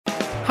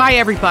Hi,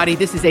 everybody.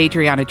 This is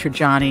Adriana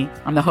Trajani.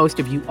 I'm the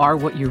host of You Are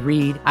What You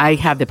Read. I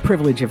have the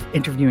privilege of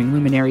interviewing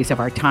luminaries of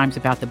our times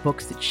about the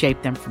books that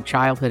shaped them from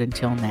childhood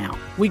until now.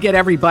 We get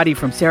everybody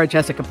from Sarah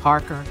Jessica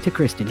Parker to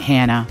Kristen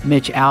Hanna,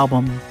 Mitch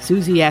Albom,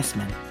 Susie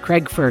Essman,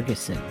 Craig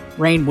Ferguson,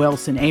 Rainn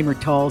Wilson, Amor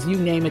Tolls, you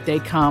name it, they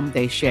come,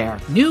 they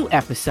share. New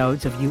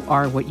episodes of You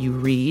Are What You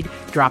Read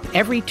drop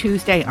every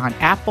Tuesday on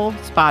Apple,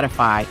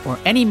 Spotify, or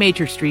any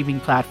major streaming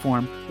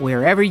platform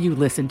wherever you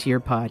listen to your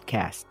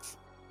podcasts.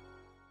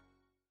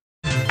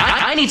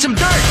 I need some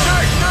dirt.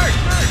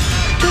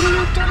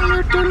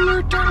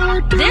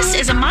 This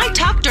is a My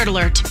Talk Dirt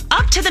Alert.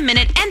 Up to the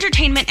minute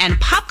entertainment and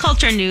pop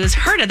culture news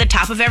heard at the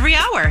top of every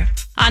hour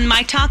on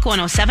My Talk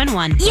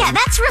 107.1. Yeah,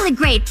 that's really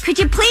great. Could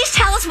you please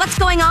tell us what's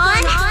going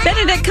on?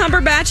 Benedict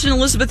Cumberbatch and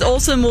Elizabeth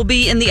Olsen will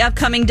be in the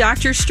upcoming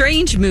Doctor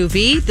Strange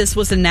movie. This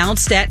was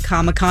announced at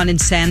Comic-Con in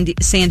San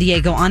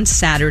Diego on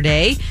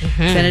Saturday.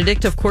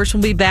 Benedict, of course,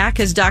 will be back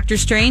as Doctor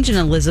Strange, and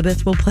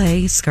Elizabeth will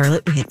play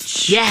Scarlet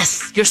Witch.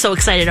 Yes, you're so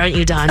excited, aren't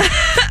you, Don?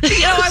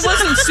 I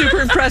wasn't super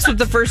impressed with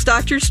the first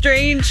Doctor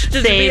Strange,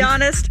 to be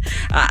honest.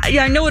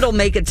 I know it'll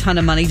make a ton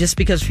of money just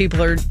because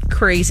people are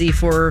crazy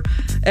for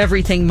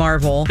everything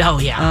Marvel. Oh,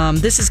 yeah.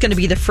 This is going to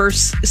be the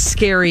first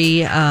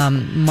scary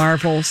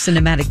Marvel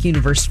Cinematic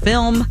Universe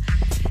film.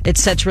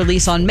 It's set to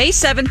release on May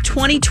 7th,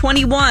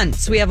 2021.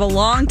 So we have a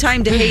long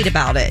time to hate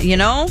about it, you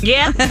know?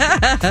 Yep.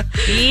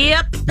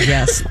 Yep.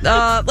 Yes.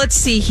 Let's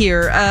see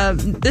here.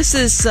 This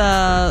is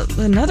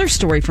another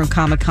story from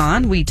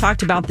Comic-Con. We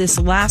talked about this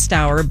last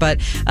hour,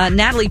 but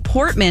Natalie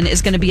Portman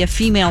is going to be a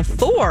female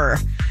Thor.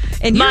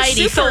 And you're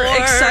Mighty super Thor.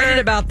 excited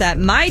about that.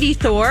 Mighty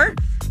Thor.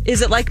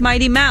 Is it like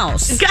Mighty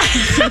Mouse?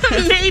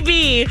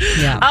 Maybe.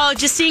 Yeah. Oh,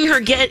 just seeing her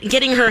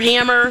getting her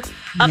hammer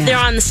up there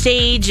on the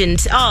stage,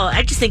 and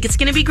I just think it's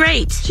going to be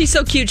great. She's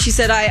so cute. She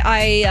said,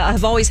 I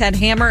have always had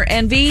hammer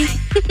envy.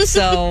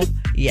 So,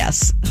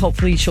 yes,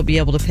 hopefully she'll be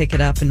able to pick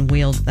it up and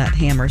wield that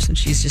hammer since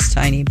she's just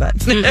tiny.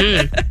 But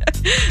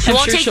She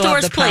won't take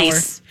Thor's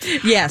place.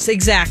 Yes,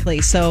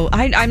 exactly. So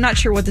I'm not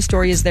sure what the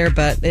story is there,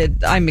 but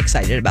I'm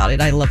excited about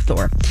it. I love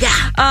Thor.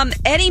 Yeah.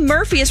 Eddie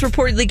Murphy is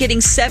reportedly getting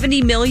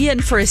 $70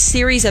 million for a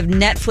series of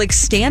Netflix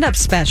stand-up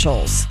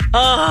specials.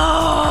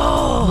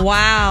 Oh.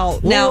 Wow.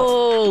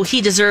 Now,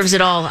 he deserves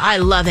it all. I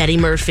love Eddie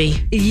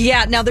Murphy.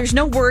 Yeah, now there's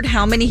no word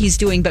how many he's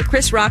doing, but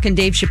Chris Rock and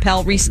Dave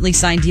Chappelle recently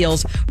signed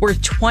deals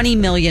worth $20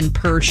 million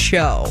per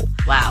show.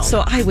 Wow.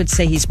 So I would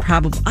say he's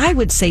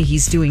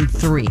doing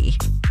 3.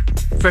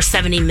 For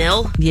 70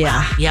 mil? Yeah.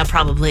 Wow. Yeah,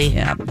 probably.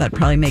 Yeah, that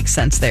probably makes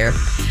sense there.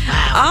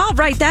 Wow. All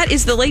right, that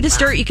is the latest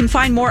dirt. You can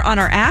find more on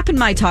our app and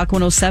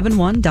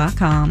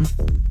mytalk1071.com.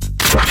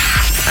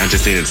 I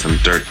just needed some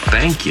dirt.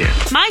 Thank you.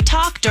 My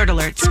Talk Dirt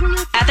Alerts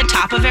at the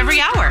top of every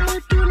hour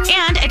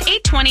and at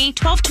 8:20,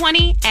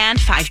 12:20, and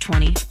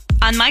 5:20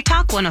 on My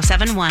Talk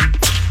 107.1.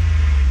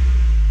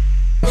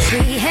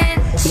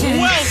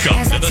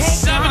 Welcome to the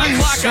 7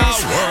 o'clock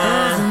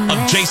hour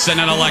of Jason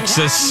and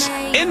Alexis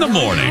in the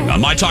morning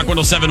on My Talk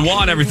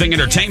 107.1, everything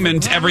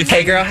entertainment, everything.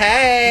 Hey, girl,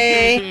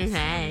 hey.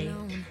 Hey.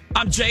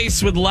 I'm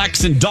Jace with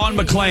Lex and Dawn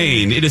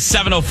McClain. It is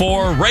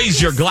 7:04.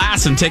 Raise your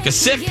glass and take a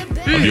sip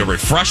of your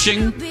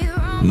refreshing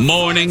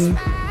morning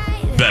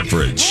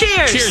beverage.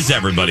 Cheers. Cheers,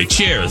 everybody.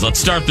 Cheers. Let's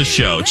start the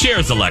show.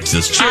 Cheers,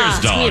 Alexis. Cheers,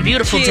 It's gonna be a Dawn.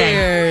 beautiful day.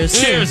 Cheers.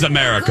 Cheers,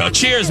 America.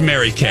 Cheers,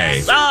 Mary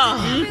Kay.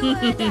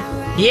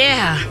 Oh.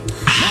 Yeah.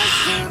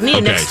 Need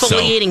an Okay,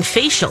 exfoliating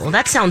facial.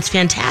 That sounds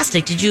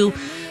fantastic. Did you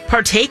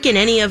partake in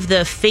any of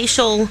the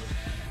facial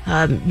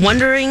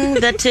wondering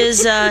that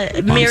is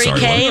Mary sorry,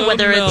 Kay? what?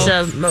 Whether it's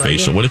a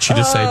Facial. What did she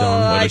just say,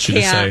 Dawn? What did she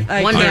just say?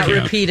 I can't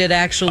repeat it,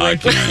 actually. I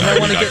don't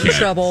want to get in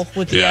trouble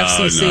with the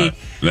FCC.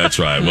 No, that's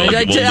right. Well,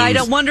 I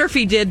don't wonder if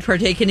he did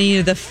partake in any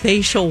of the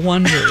facial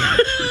wondering.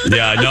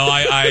 Yeah,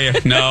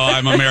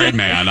 I'm a married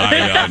man. I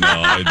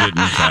didn't.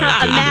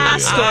 a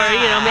mask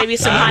or maybe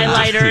some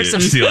highlighter. Some.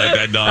 See like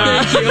that,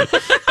 Dawn?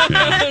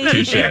 Yeah,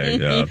 touche.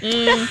 Yeah.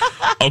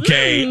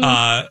 Okay,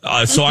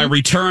 so I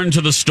return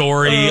to the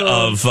story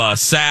of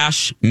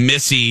Sash,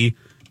 Missy,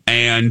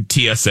 and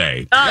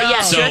TSA. Oh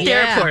yes, So- you're at the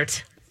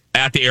airport.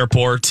 At the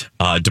airport,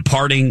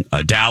 departing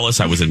Dallas.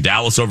 I was in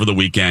Dallas over the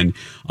weekend,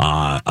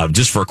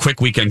 just for a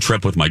quick weekend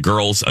trip with my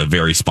girls, a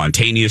very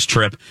spontaneous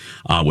trip,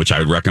 which I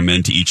would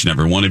recommend to each and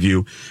every one of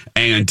you.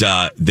 And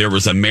there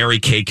was a Mary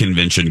Kay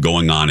convention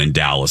going on in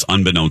Dallas,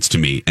 unbeknownst to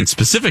me. And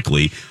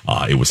specifically,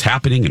 it was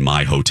happening in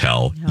my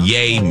hotel.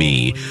 Yay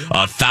me.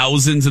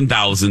 Thousands and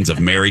thousands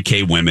of Mary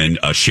Kay women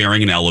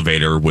sharing an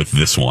elevator with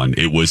this one.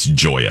 It was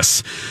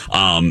joyous.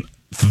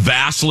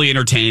 Vastly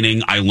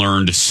entertaining. I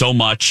learned so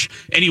much.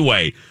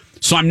 Anyway,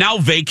 so I'm now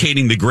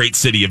vacating the great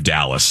city of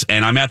Dallas,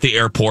 and I'm at the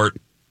airport,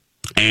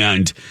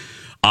 and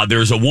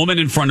there's a woman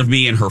in front of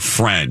me and her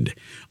friend.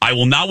 I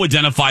will now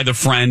identify the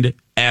friend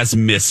as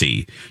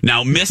Missy.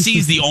 Now,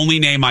 Missy's the only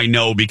name I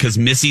know because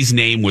Missy's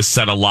name was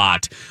said a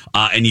lot,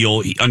 and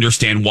you'll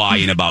understand why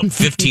in about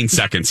 15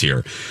 seconds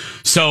here.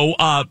 So,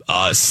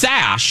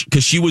 Sash,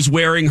 because she was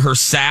wearing her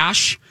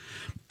sash,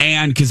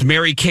 And because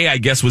Mary Kay, I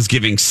guess, was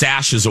giving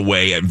sashes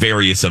away at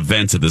various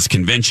events at this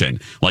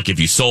convention. Like if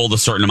you sold a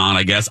certain amount,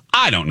 I guess.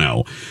 I don't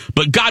know.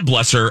 But God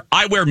bless her.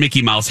 I wear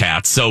Mickey Mouse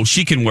hats, so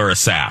she can wear a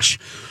sash.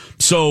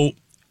 So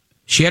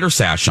she had her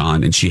sash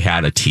on and she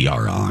had a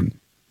tiara on.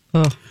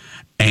 Oh.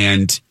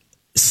 And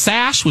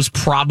Sash was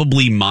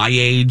probably my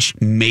age,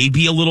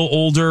 maybe a little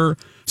older.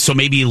 So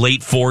maybe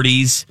late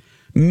 40s,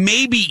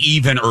 maybe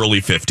even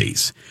early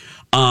 50s.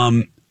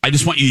 I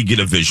just want you to get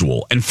a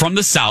visual. And from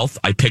the South,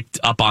 I picked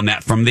up on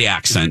that from the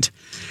accent.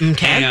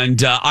 Okay.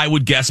 And I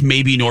would guess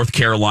maybe North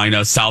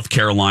Carolina, South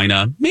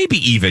Carolina, maybe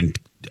even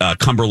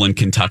Cumberland,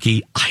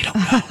 Kentucky. I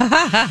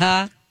don't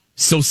know.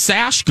 So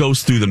Sash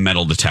goes through the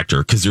metal detector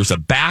because there's a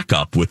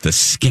backup with the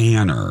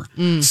scanner.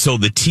 So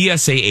the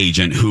TSA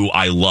agent, who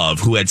I love,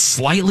 who had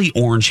slightly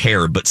orange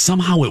hair, but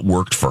somehow it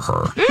worked for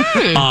her,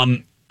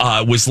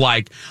 was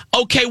like,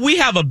 okay, we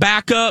have a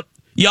backup.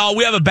 Y'all,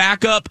 we have a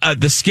backup,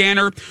 the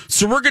scanner.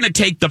 So we're going to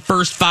take the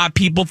first 5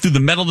 people through the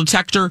metal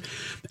detector.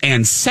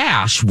 And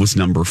Sash was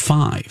number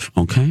 5.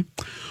 Okay.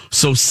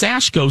 So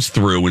Sash goes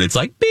through and it's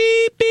like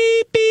beep,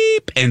 beep,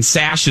 beep. And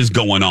Sash is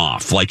going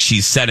off like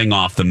she's setting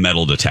off the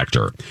metal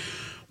detector.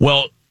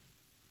 Well,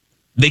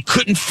 they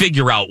couldn't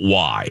figure out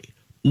why.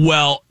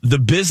 Well, the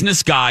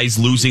business guy's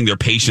losing their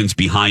patience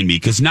behind me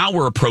because now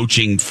we're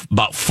approaching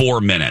about 4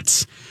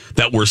 minutes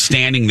that we're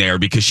standing there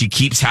because she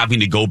keeps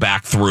having to go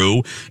back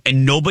through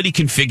and nobody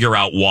can figure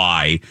out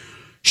why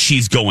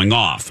she's going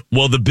off.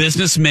 Well, the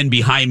businessmen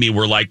behind me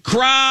were like,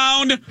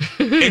 crown,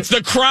 it's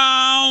the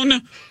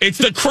crown, it's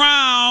the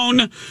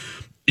crown. And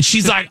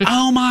she's like,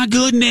 oh my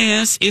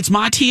goodness, it's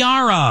my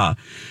tiara.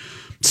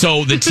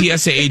 So the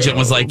TSA agent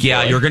was like,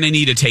 yeah, you're going to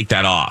need to take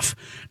that off.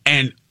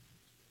 And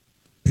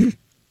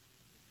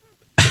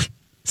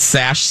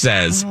Sash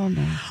says,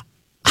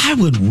 I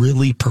would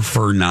really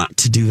prefer not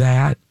to do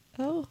that.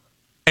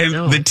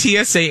 And the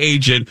TSA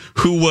agent,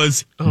 who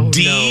was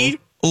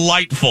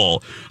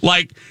delightful,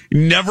 like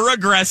never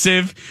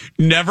aggressive,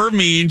 never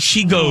mean,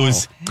 she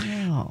goes,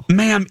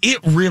 ma'am, it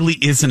really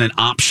isn't an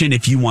option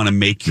if you want to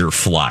make your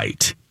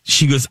flight.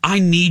 She goes, I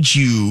need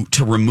you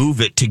to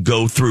remove it to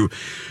go through.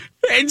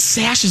 And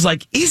Sash is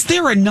like, is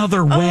there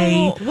another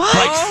way?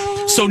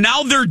 Like, so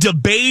now they're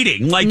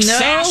debating. Like,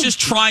 Sash is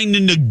trying to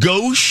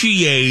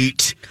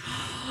negotiate,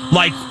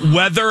 like,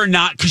 whether or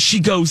not, because she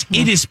goes,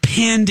 it is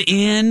pinned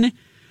in.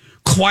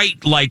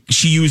 Quite like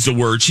she used a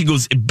word. She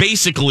goes,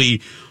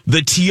 basically,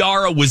 the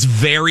tiara was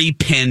very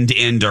pinned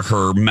into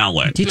her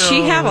melon. Did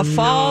she have a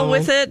fall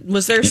with it?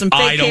 Was there some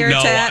fake hair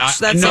attached?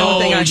 That's the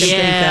only thing I can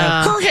think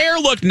of. Her hair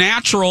looked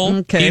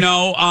natural, you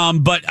know,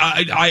 but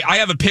I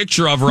have a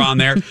picture of her on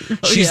there.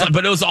 She's like,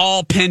 but it was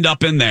all pinned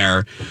up in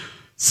there.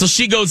 So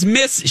she goes,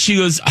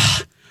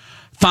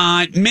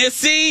 fine,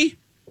 Missy.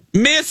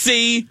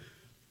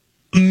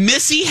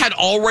 Missy had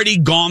already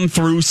gone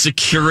through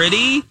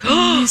security.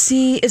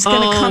 Missy is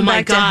going to come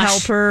back to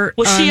help her.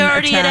 Was she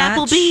already at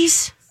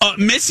Applebee's?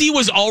 Missy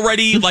was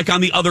already like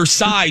on the other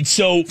side.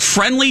 So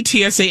friendly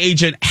TSA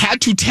agent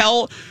had to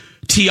tell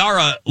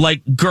Tiara,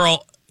 like,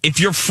 girl, if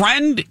your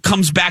friend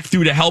comes back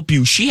through to help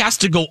you, she has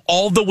to go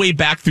all the way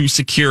back through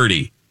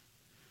security.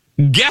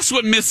 Guess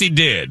what Missy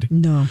did?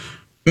 No.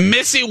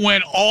 Missy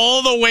went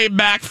all the way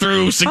back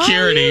through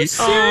security.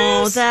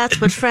 Oh, that's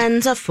what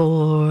friends are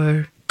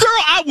for. Girl,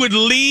 I would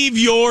leave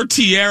your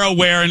tiara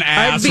wearing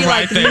ass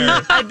right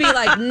there. I'd be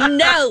like,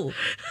 no.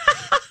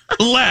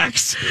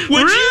 Lex,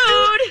 would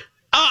you?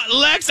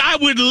 Lex, I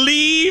would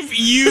leave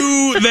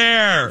you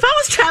there. If I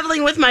was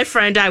traveling with my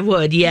friend, I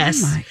would,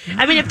 yes.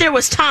 I mean, if there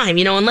was time,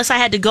 you know, unless I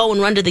had to go and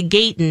run to the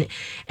gate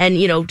and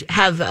you know,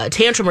 have a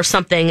tantrum or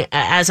something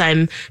as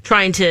I'm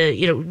trying to,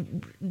 you know,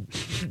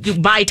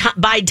 buy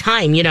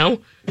time, you know.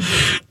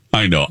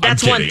 I know.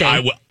 That's I'm kidding.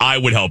 one thing. I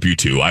would help you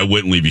too. I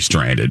wouldn't leave you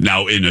stranded.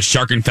 Now, in a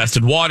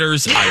shark-infested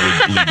waters,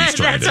 I would leave you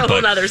stranded. That's a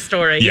whole other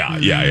story.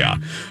 Yeah.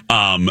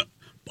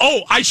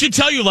 Oh, I should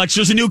tell you, Lex,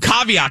 there's a new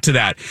caveat to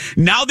that.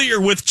 Now that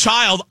you're with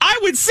child, I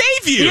would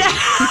save you. Yeah.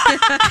 Thank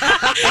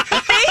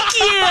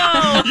you.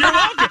 You're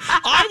welcome.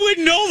 I would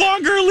no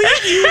longer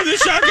leave you in the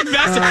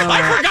shark-infested.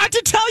 I forgot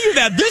to tell you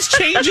that. This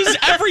changes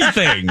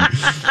everything.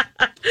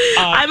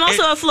 I'm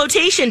also a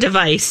flotation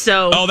device,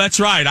 so. Oh, that's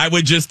right.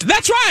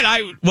 That's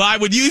right. I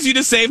would use you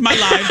to save my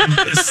life.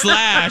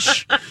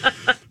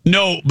 /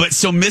 No, but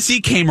so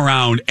Missy came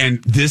around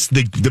and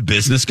the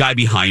business guy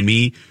behind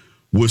me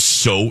was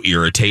so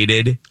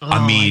irritated.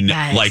 I mean,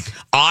 like,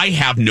 I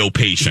have no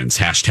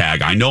patience. #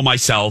 I know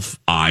myself.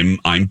 I'm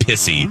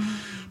pissy.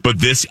 But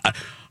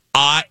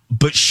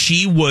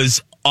she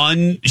was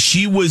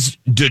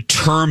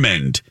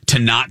determined to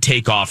not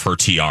take off her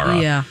tiara.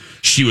 Yeah.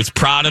 She was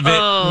proud of it.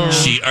 Oh.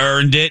 She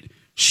earned it.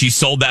 She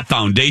sold that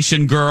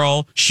foundation,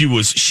 girl. She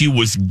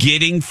was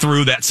getting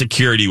through that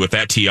security with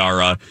that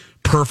tiara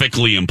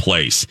perfectly in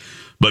place.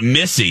 But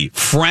Missy,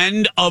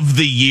 friend of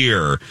the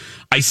year.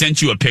 I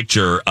sent you a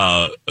picture,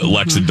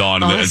 Lex and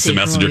Dawn, as the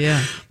messenger. Oh,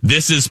 yeah.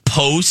 This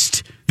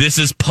This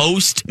is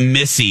post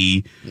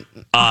Missy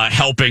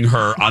helping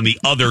her on the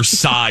other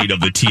side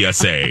of the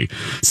TSA.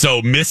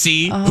 So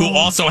Missy, who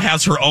also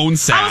has her own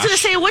sash. I was going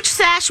to say, which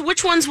sash?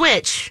 Which one's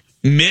which?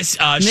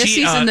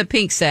 Missy's in the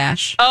pink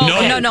sash. Oh,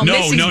 okay. No,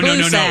 Missy's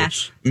blue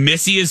sash.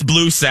 Missy is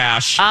blue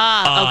sash.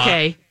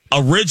 Okay.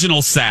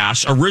 Original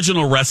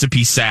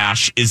recipe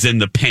sash is in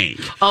the pink.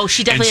 Oh,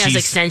 she definitely has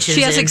extensions.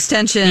 She has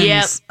extensions.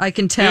 Yep. I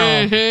can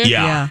tell. Mm-hmm.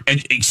 Yeah.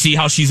 And see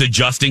how she's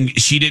adjusting.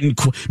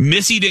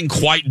 Missy didn't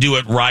quite do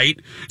it right.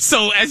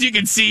 So as you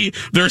can see,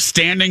 they're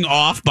standing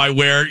off by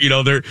where,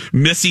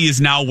 Missy is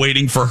now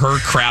waiting for her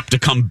crap to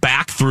come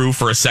back through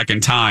for a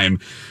second time.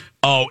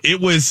 Oh,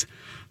 it was...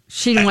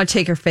 She didn't want to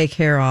take her fake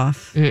hair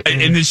off. And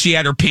then she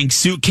had her pink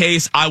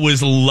suitcase. I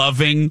was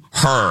loving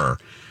her.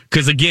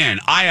 Because again,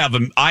 I have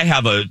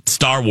a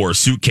Star Wars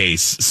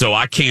suitcase, so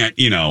I can't,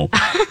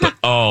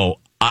 But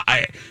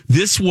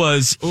this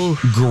was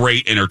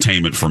great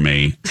entertainment for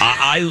me.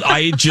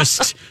 I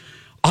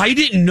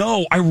didn't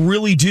know. I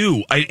really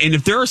do. And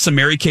if there are some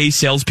Mary Kay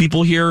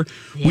salespeople here,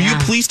 will you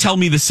please tell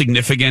me the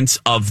significance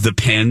of the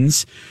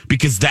pins?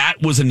 Because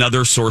that was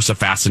another source of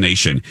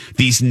fascination.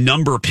 These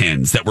number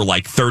pins that were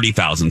like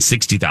 30,000,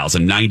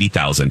 60,000,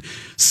 90,000.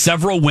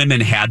 Several women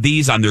had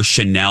these on their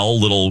Chanel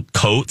little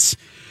coats.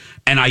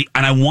 And I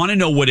want to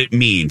know what it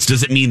means.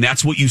 Does it mean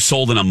that's what you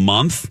sold in a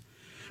month?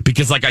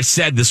 Because like I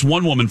said, this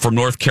one woman from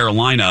North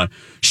Carolina,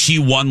 she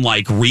won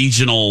like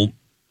regional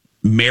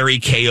Mary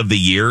Kay of the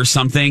year or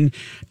something.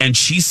 And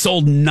she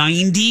sold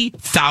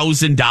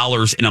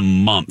 $90,000 in a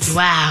month.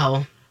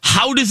 Wow.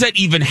 How does that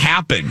even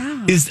happen?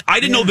 I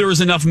didn't know there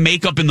was enough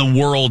makeup in the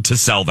world to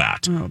sell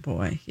that. Oh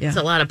boy. Yeah. It's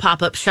a lot of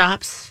pop-up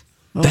shops.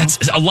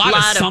 That's a lot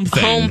of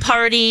something. Home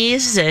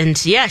parties. And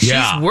she's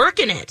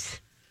working it.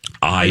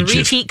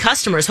 Repeat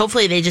customers.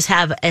 Hopefully they just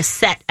have a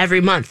set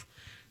every month.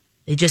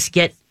 They just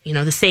get,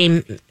 the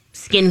same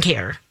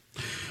skincare.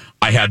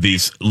 I had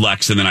these,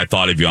 Lex, and then I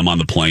thought of you. I'm on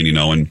the plane, and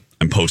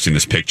I'm posting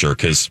this picture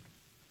because,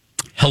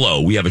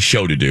 hello, we have a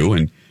show to do,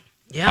 and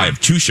I have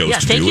 2 shows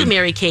to do. Thank you,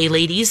 Mary Kay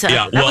ladies.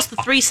 That was the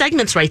 3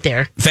 segments right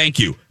there. Thank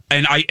you.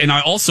 And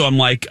I also, I'm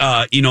like,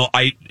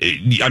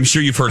 I'm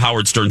sure you've heard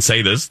Howard Stern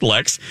say this,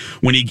 Lex,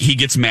 when he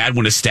gets mad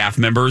when his staff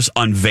members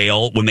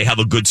when they have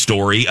a good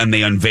story and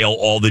they unveil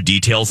all the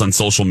details on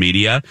social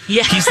media.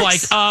 Yes. He's like,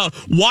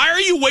 why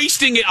are you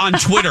wasting it on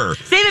Twitter?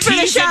 Save it for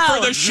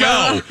the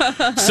show.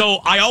 So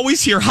I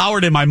always hear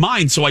Howard in my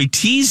mind. So I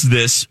teased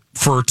this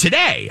for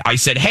today. I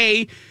said,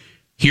 hey,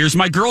 here's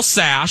my girl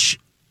Sash.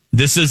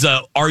 This is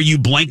a are you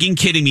blanking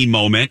kidding me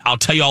moment. I'll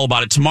tell you all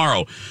about it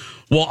tomorrow.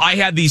 Well, I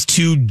had these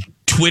 2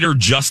 Twitter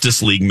Justice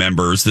League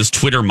members, this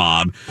Twitter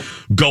mob,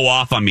 go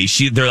off on me.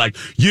 They're like,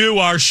 you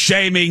are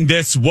shaming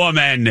this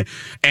woman.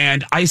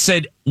 And I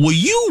said, will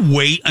you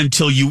wait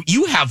until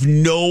you have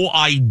no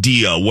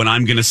idea what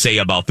I'm going to say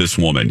about this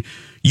woman.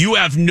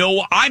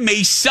 I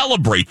may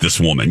celebrate this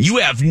woman. You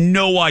have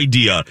no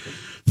idea.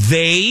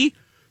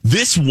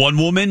 This one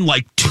woman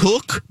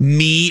took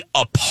me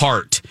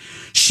apart.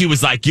 She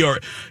was like,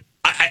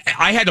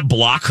 I had to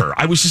block her.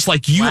 I was just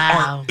like, you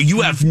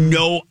have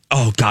no,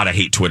 oh God, I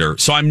hate Twitter.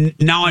 So I'm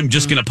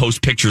just going to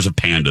post pictures of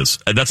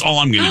pandas. That's all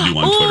I'm going to do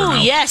on Twitter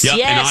now. Yes.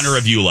 In honor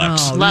of you,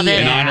 Lex. Love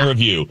it. In honor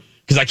of you.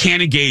 Because I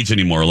can't engage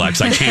anymore,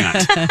 Lex. I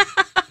can't.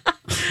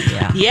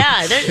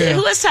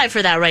 Who has time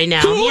for that right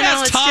now? Who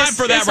has time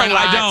for that right now?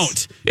 I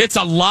don't. It's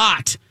a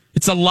lot.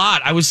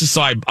 I was just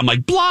I'm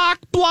like, block,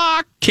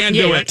 can't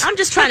do it. I'm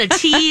just trying to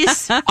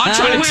tease. I'm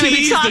trying to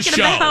tease the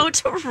show.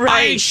 Right.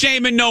 I ain't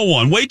shaming no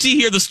one. Wait till you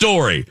hear the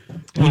story.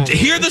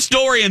 Hear the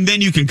story and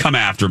then you can come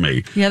after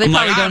me. Yeah, they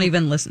probably don't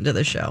even listen to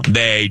the show.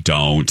 They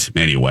don't.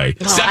 Anyway.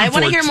 I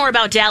want to hear more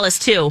about Dallas,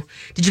 too.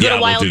 Did you go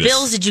to Wild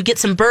Bill's? Did you get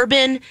some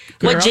bourbon?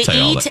 What'd you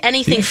eat?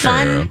 Anything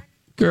fun?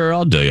 Girl,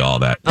 I'll do you all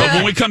that. But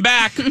when we come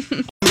back... Auntie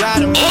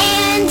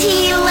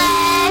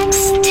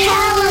Lex,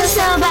 tell us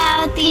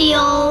about the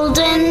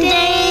olden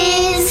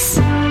days.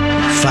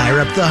 Fire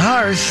up the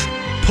hearth,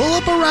 pull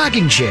up a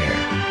rocking chair.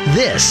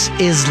 This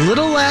is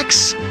Little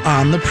Lex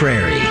on the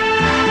Prairie. Welcome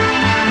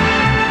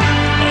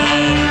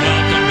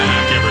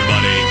back,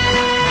 everybody.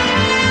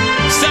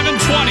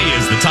 7:20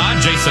 is the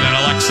time. Jason and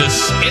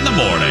Alexis in the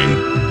morning.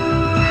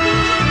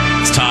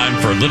 It's time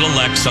for Little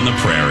Lex on the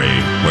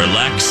Prairie, where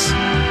Lex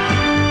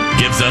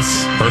gives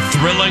us her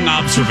thrilling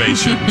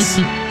observations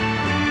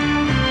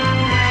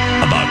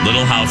about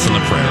Little House on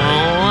the Prairie.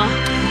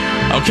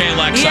 Okay,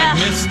 Lex, Yeah.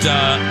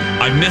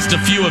 I've missed a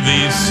few of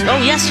these. Oh,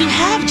 yes, you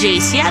have,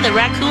 Jace. Yeah, the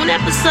raccoon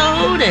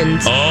episode and...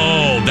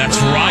 Oh, that's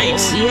right.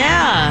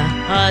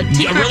 Yeah.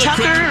 Tinker really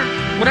Tucker,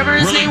 quick- whatever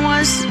his name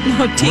was.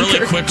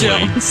 Really quickly.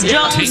 Jones,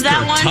 Tinker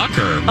that one?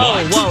 Tucker.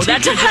 Oh, What? whoa.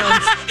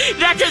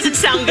 That doesn't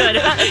sound good.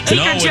 Tinker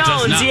No, it does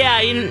Jones, not.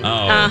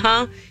 yeah.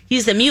 Oh.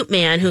 He's the mute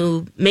man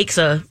who makes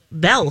a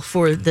bell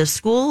for the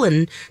school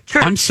and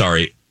church. I'm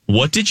sorry.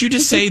 What did you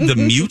just say? The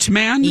mute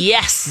man?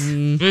 Yes.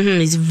 Mm-hmm.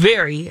 He's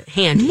very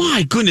handy.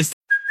 My goodness.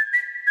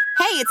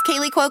 Hey, it's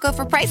Kaylee Cuoco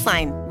for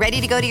Priceline.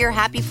 Ready to go to your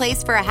happy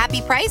place for a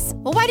happy price?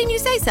 Well, why didn't you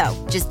say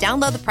so? Just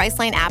download the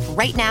Priceline app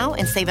right now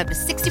and save up to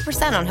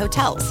 60% on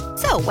hotels.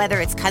 So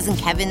whether it's Cousin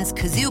Kevin's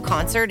Kazoo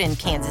Concert in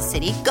Kansas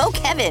City, go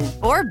Kevin,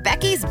 or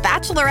Becky's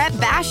Bachelorette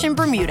Bash in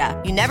Bermuda,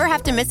 you never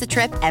have to miss a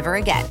trip ever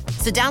again.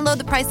 So download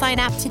the Priceline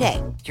app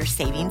today. Your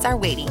savings are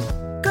waiting.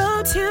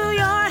 Go to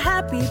your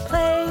happy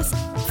place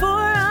for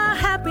a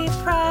happy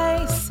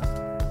price.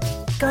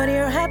 Go to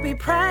your happy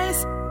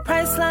price,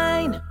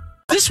 Priceline.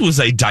 This was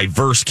a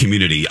diverse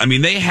community. I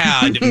mean, they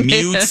had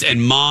mutes and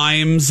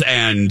mimes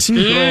and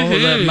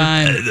the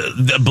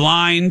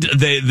blind.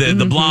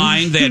 The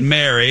blind. They had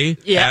Mary.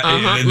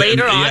 Yeah.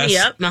 Later on. Yes.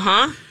 Yep.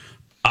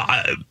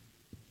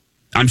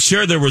 I'm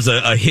sure there was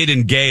a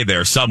hidden gay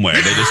there somewhere.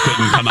 They just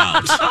couldn't come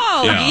out.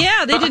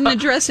 Yeah. They didn't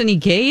address any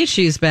gay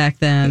issues back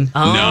then.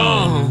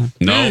 No.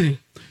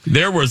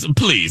 There was a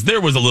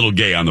little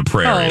gay on the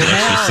prairie. Let's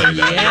just say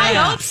that. Yeah. I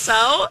hope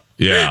so.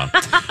 Yeah.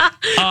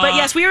 But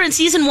yes, we are in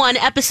season 1,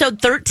 episode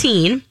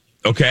 13.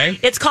 Okay.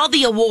 It's called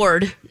The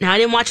Award. Now, I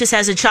didn't watch this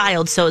as a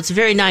child, so it's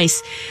very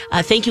nice.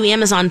 Thank you,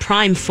 Amazon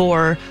Prime,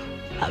 for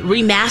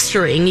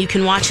remastering. You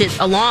can watch it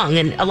along,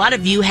 and a lot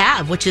of you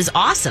have, which is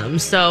awesome.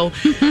 So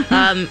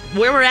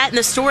where we're at in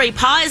the story,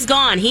 Pa is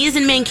gone. He is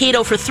in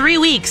Mankato for 3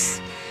 weeks.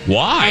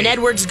 Why? And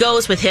Edwards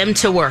goes with him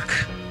to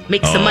work.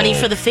 Make some money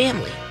for the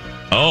family.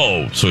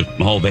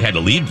 They had to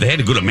leave. They had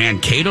to go to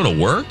Mankato to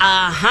work?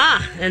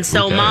 And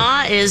so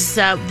Ma is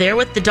there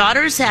with the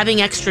daughters,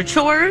 having extra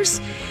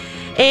chores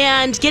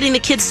and getting the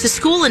kids to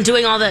school and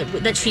doing all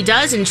that she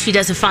does. And she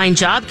does a fine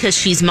job because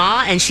she's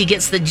Ma and she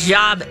gets the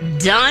job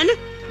done.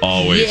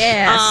 Always.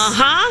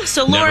 Yes.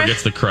 So Laura never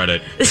gets the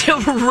credit.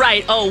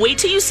 Right. Oh, wait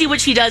till you see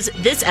what she does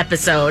this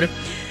episode.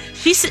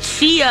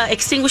 She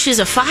extinguishes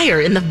a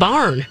fire in the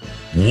barn.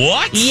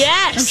 What?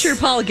 Yes. I'm sure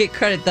Paul will get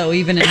credit, though,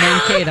 even in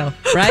Mankato,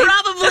 right?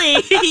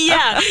 Probably,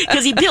 yeah.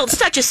 Because he built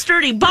such a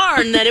sturdy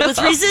barn that it was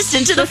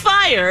resistant to the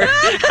fire.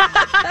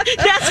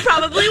 That's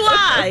probably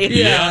why.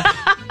 Yeah.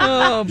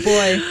 Oh,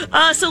 boy.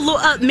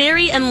 So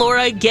Mary and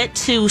Laura get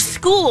to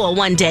school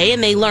one day,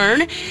 and they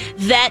learn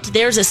that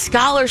there's a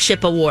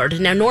scholarship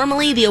award. Now,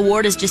 normally the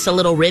award is just a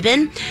little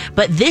ribbon,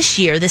 but this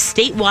year, the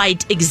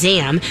statewide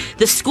exam,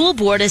 the school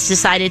board has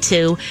decided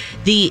to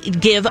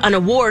give an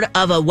award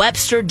of a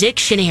Webster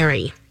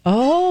Dictionary.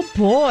 Oh,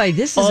 boy,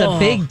 this is a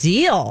big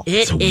deal.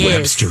 It's a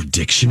Webster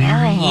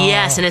Dictionary?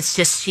 Yes, and it's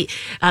just,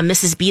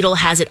 Mrs. Beadle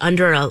has it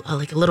under a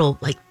little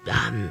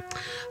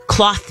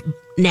cloth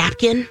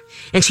napkin,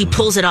 and she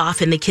pulls it off,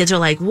 and the kids are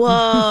like,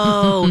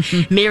 whoa.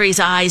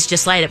 Mary's eyes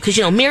just light up, because,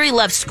 Mary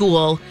loves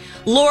school.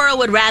 Laura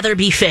would rather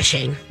be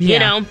fishing, you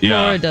know?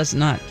 Yeah. Laura does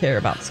not care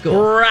about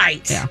school.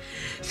 Right. Yeah.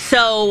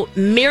 So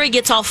Mary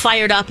gets all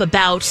fired up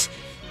about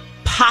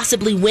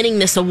possibly winning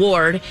this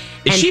award.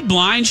 Is she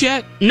blind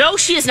yet? No,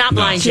 she is not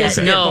blind yet.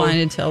 She No, blind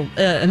until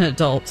an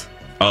adult.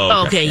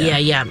 Oh, okay.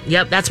 Yeah.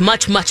 Yep, that's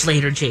much, much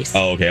later, Jason.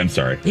 Oh, okay. I'm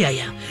sorry.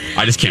 Yeah.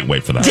 I just can't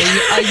wait for that.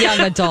 A young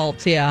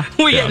adult, yeah.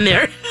 We're getting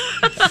there.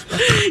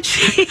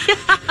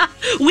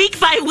 Week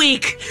by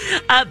week.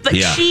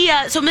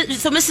 So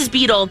Mrs.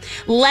 Beadle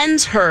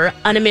lends her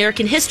an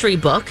American history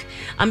book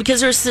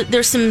because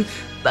there's some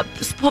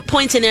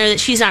points in there that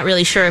she's not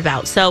really sure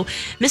about. So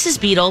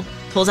Mrs. Beadle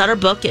pulls out her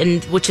book,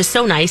 which is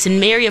so nice,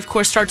 and Mary, of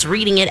course, starts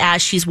reading it as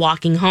she's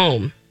walking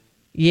home.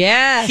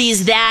 Yes.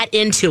 She's that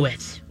into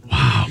it.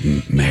 Wow,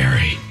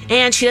 Mary.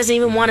 And she doesn't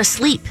even want to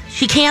sleep.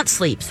 She can't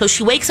sleep. So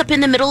she wakes up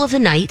in the middle of the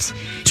night.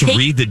 To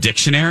read the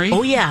dictionary?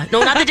 Oh, yeah.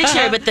 No, not the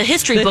dictionary, but the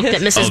history book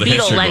that Mrs.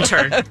 Beadle lent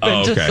her.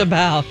 Oh, okay. Just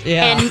about,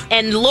 yeah.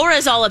 And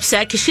Laura's all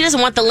upset because she doesn't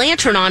want the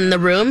lantern on in the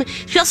room.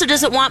 She also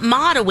doesn't want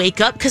Ma to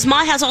wake up because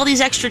Ma has all these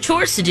extra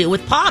chores to do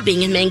with Pa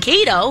being in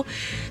Mankato.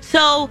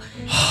 So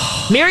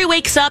Mary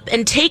wakes up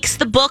and takes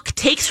the book,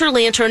 takes her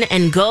lantern,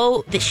 and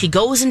she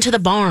goes into the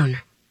barn.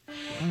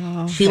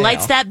 She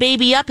lights that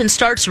baby up and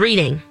starts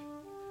reading.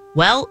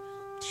 Well,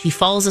 she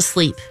falls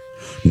asleep.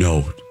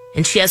 No.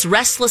 And she has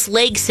restless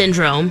leg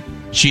syndrome.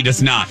 She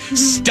does not.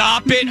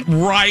 Stop it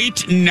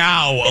right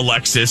now,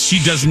 Alexis. She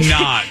does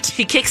not.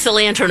 She kicks the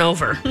lantern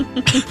over.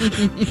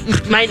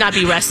 Might not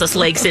be restless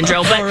leg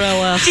syndrome,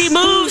 but she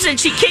moves and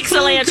she kicks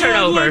the lantern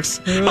over.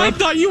 I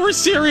thought you were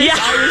serious. Yeah.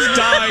 I was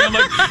dying. I'm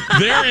like,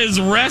 there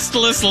is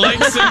restless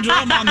leg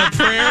syndrome on the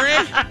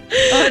prairie?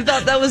 I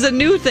thought that was a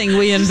new thing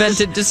we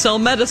invented to sell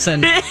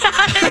medicine. I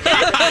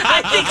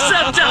think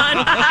so, Don.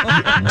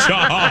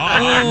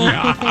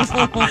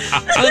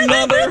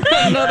 Another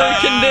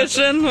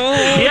condition.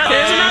 Yeah,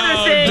 there's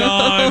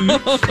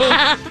another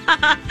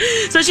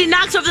thing. So she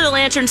knocks over the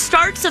lantern,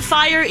 starts a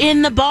fire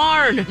in the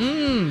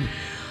barn.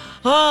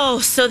 Oh,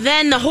 so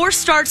then the horse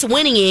starts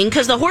whinnying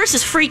because the horse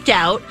is freaked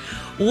out.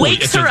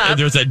 Wakes her up.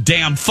 There's a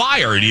damn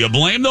fire. Do you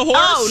blame the horse?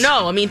 Oh,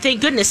 no. I mean,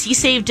 thank goodness he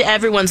saved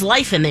everyone's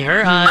life in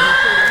there.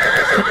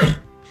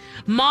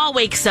 Ma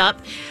wakes up,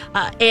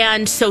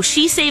 and so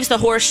she saves the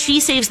horse. She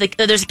saves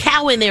there's a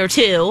cow in there,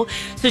 too.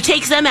 So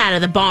takes them out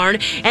of the barn.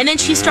 And then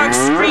she starts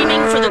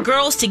screaming for the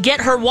girls to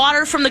get her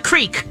water from the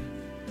creek.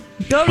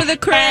 Go to the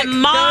creek. And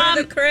Mom,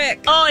 go to the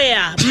creek. Oh,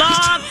 yeah.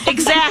 Mom,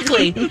 exactly.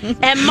 Exactly.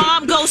 And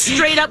Mom goes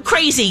straight up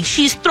crazy.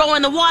 She's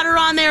throwing the water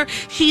on there.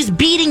 She's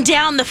beating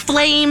down the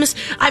flames.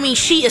 I mean,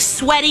 she is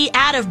sweaty,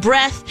 out of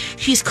breath.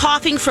 She's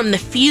coughing from the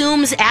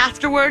fumes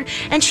afterward,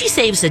 and she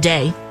saves the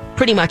day.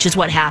 Pretty much is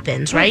what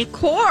happens, right? Of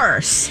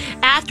course.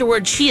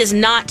 Afterwards, she is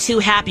not too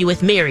happy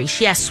with Mary.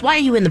 She asks, why are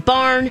you in the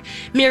barn?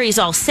 Mary's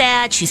all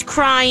sad. She's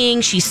crying.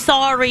 She's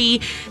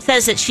sorry.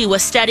 Says that she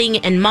was studying.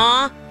 And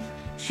Ma,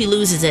 she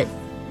loses it.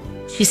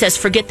 She says,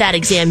 forget that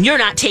exam. You're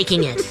not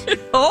taking it.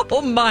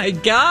 Oh, my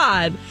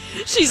God.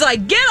 She's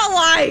like, get a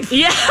life.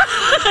 Yeah.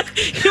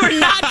 You're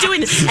not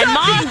doing this. Stop and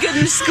Mom, being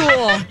good in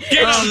school.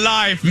 Get a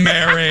life,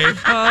 Mary.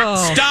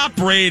 Stop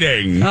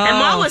reading. And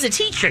Mom was a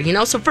teacher,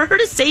 so for her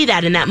to say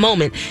that in that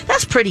moment,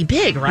 that's pretty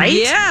big, right?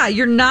 Yeah,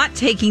 you're not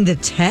taking the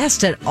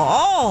test at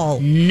all.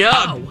 No.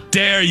 How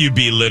dare you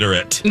be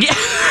literate? Yeah.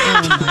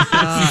 Oh, my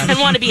God. And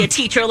want to be a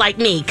teacher like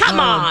me.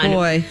 Come on.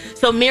 Boy.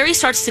 So Mary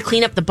starts to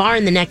clean up the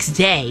barn the next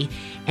day.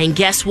 And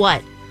guess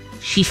what?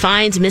 She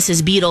finds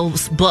Mrs.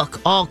 Beadle's book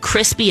all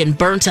crispy and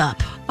burnt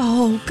up.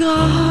 Oh,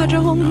 God.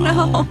 Oh,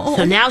 no.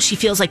 So now she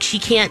feels like she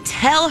can't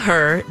tell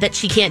her that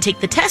she can't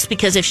take the test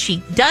because if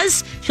she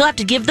does, she'll have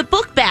to give the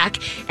book back.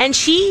 And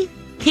she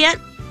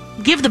can't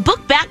give the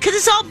book back because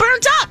it's all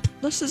burnt up.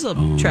 This is a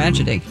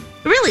tragedy.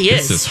 It really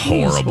is. This is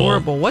horrible. It's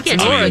horrible. What's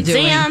Can't Laura take the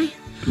doing? exam.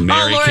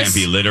 Mary Laura's- can't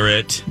be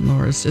literate.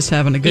 Laura's just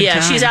having a good time.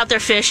 Yeah, she's out there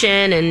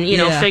fishing and,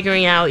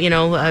 figuring out,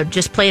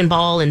 just playing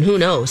ball and who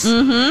knows.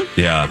 Mm-hmm.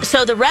 Yeah.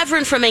 So the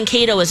Reverend from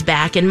Mankato is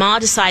back, and Ma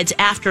decides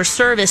after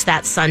service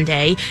that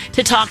Sunday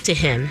to talk to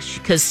him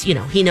because,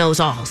 he knows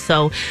all.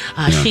 So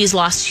she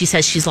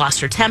says she's lost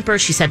her temper.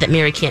 She said that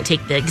Mary can't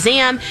take the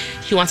exam.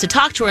 She wants to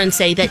talk to her and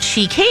say that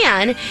she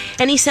can.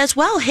 And he says,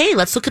 well, hey,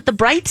 let's look at the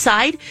bright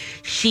side.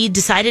 She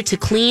decided to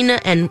clean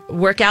and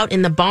work out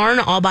in the barn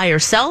all by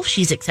herself.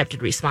 She's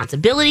accepted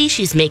responsibility.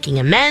 She's making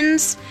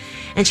amends.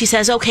 And she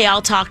says, okay,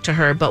 I'll talk to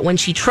her. But when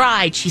she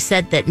tried, she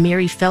said that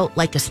Mary felt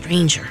like a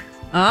stranger.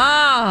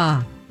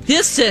 Ah,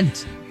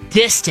 distant.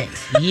 Distant,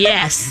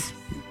 yes.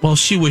 Well,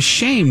 she was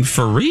shamed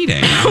for reading.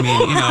 I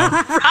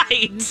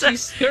mean, Right.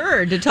 She's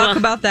scared to talk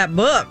about that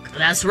book.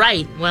 That's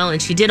right. Well,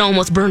 and she did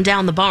almost burn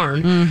down the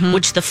barn,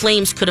 which the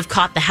flames could have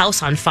caught the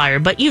house on fire.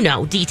 But,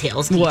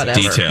 details. Whatever.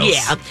 Details.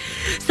 Yeah.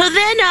 So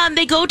then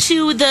they go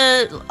to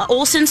the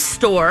Olsen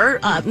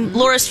store.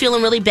 Laura's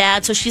feeling really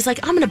bad, so she's like,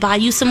 I'm going to buy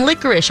you some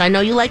licorice. I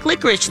know you like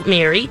licorice,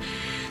 Mary.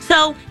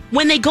 So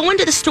when they go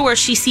into the store,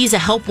 she sees a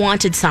help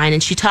wanted sign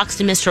and she talks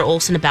to Mr.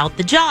 Olsen about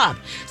the job.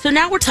 So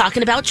now we're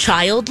talking about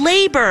child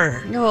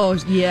labor. Oh,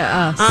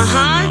 yeah.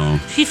 Uh-huh.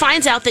 She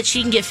finds out that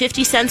she can get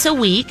 50 cents a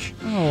week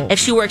if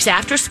she works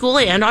after school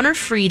and on her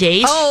free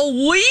days.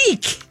 Oh,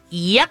 week.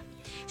 Yep.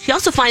 She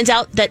also finds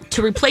out that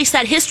to replace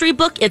that history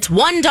book, it's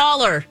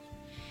 $1.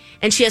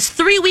 And she has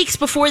 3 weeks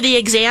before the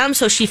exam,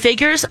 so she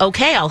figures,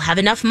 okay, I'll have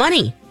enough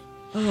money.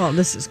 Oh,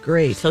 this is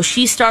great. So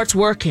she starts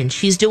working.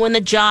 She's doing the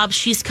job.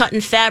 She's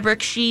cutting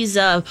fabric. She's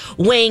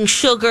weighing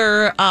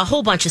sugar, a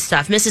whole bunch of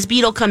stuff. Mrs.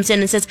 Beadle comes in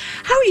and says,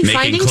 how are you making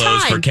finding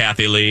clothes time? for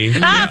Kathy Lee.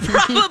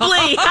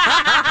 Probably.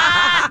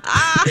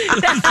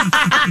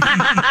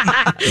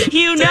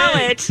 You know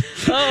it.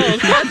 Oh,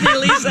 Kathy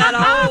Lee's that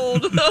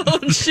old.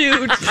 Oh,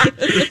 shoot.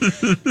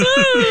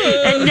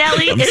 And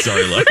Nellie. I'm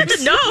sorry,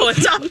 Lex. No,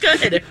 it's all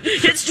good.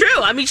 It's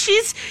true. I mean,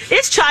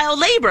 it's child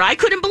labor. I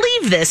couldn't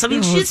believe this. I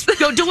mean, she's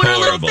doing her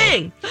little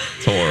thing.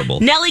 It's horrible.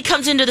 Nellie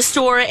comes into the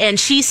store and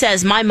she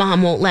says, my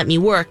mom won't let me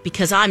work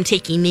because I'm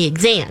taking the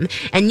exam.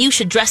 And you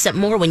should dress up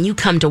more when you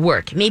come to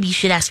work. Maybe you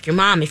should ask your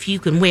mom if you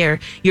can wear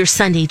your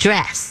Sunday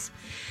dress.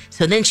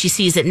 So then she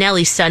sees that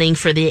Nellie's studying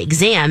for the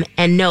exam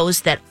and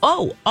knows that,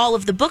 all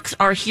of the books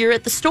are here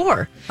at the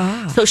store.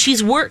 So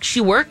she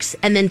works,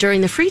 and then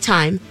during the free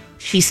time,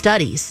 she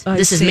studies.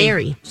 This is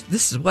Mary.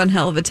 This is one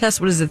hell of a test.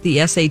 What is it,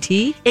 the SAT?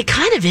 It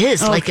kind of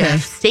is like a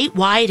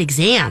statewide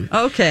exam.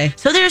 Okay.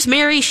 So there's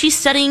Mary. She's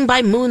studying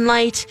by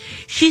moonlight.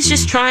 She's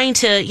just trying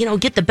to,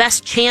 get the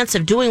best chance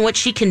of doing what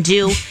she can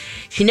do.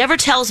 She never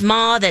tells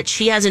Ma that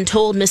she hasn't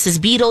told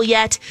Mrs. Beadle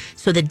yet.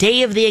 So the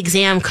day of the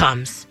exam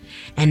comes.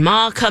 And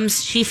Ma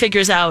comes, she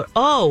figures out,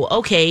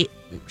 okay,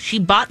 she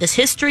bought this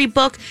history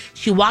book.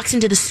 She walks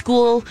into the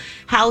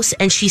schoolhouse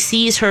and she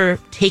sees her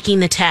taking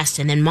the test.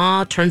 And then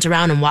Ma turns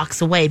around and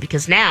walks away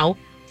because now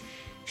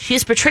she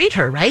has betrayed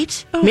her,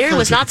 right? Mary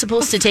was not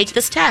supposed to take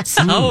this test.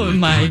 Oh,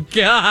 my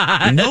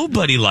God.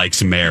 Nobody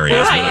likes Mary, is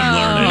what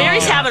I'm learning.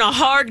 Mary's having a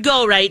hard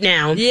go right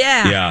now.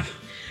 Yeah. Yeah.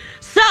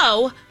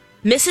 So,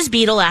 Mrs.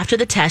 Beadle, after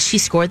the test, she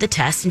scored the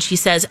test and she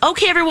says,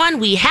 okay, everyone,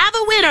 we have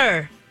a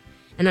winner.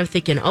 And I'm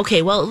thinking,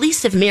 okay, well, at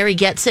least if Mary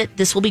gets it,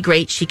 this will be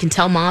great. She can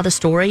tell Ma the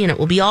story and it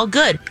will be all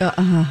good.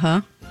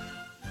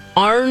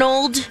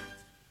 Arnold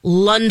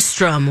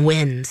Lundstrom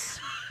wins.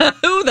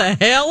 Who the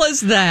hell is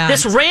that?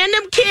 This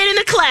random kid in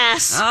the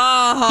class.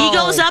 He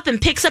goes up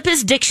and picks up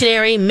his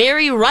dictionary.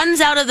 Mary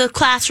runs out of the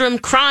classroom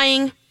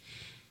crying.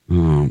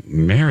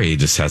 Mary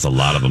just has a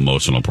lot of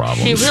emotional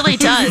problems. He really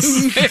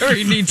does.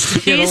 Mary needs to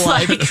get He's a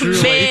life, like,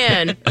 truly.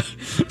 man.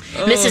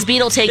 Mrs.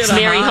 Beadle takes get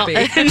a Mary home.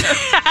 hobby.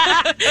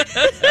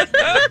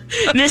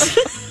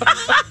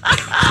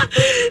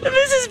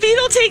 Mrs.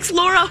 Beadle takes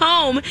Laura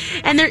home,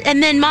 and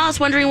then Ma's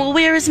wondering, well,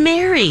 where is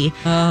Mary?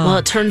 Well,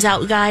 it turns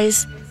out,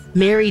 guys,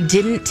 Mary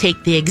didn't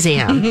take the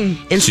exam.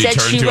 Instead,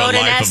 turned she to a wrote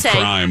an life of essay.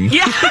 crime.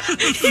 Yeah,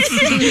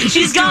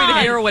 she's Doing gone.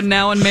 heroin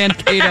now in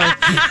Mankato.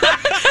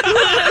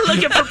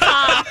 Looking for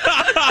Pop.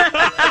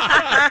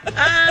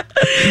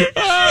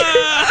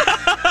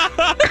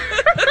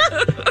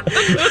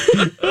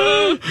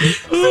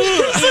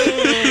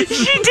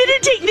 She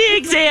didn't take the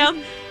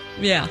exam.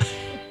 Yeah.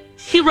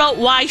 He wrote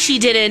why she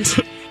didn't,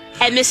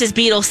 and Mrs.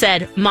 Beadle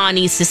said, Ma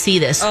needs to see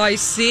this. Oh, I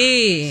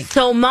see.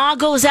 So Ma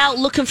goes out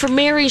looking for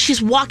Mary. She's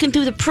walking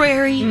through the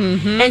prairie,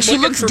 and she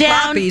Looking looks for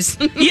down. poppies.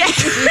 Yeah,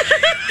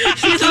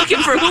 she's looking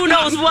for who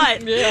knows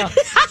what. Yeah.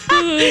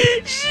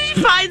 She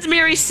finds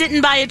Mary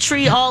sitting by a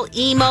tree, all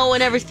emo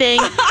and everything.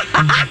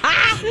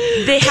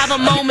 They have a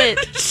moment.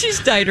 She's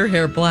dyed her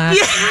hair black.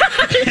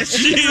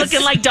 She's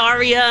looking like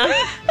Daria.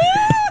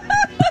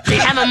 They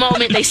have a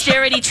moment. They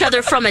stare at each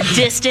other from a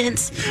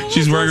distance.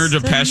 She's wearing her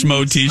Depeche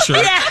Mode t-shirt.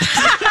 Yeah.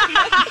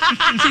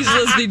 She's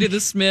listening to the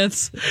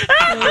Smiths.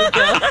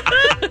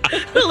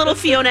 A little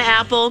Fiona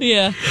Apple.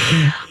 Yeah.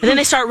 And then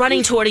they start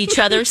running toward each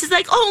other. And she's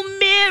like, oh,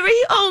 Mary,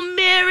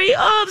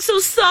 oh, I'm so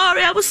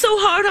sorry. I was so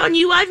hard on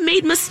you. I've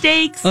made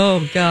mistakes.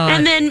 Oh, God.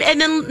 And then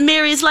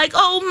Mary's like,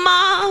 oh,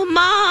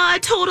 Ma, I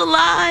told a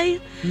lie.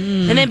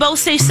 And they both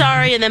say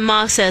sorry. And then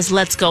Ma says,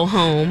 let's go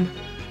home.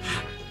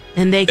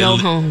 And they go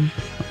home.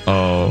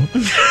 Oh.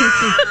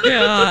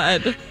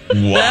 God. Wow.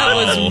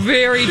 That was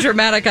very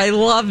dramatic. I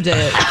loved it.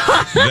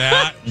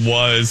 That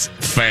was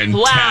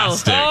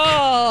fantastic.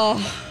 Oh.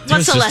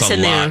 What's the There's just lesson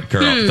a lot,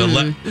 there? girl. The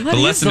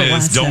lesson the is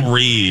lesson? don't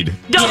read.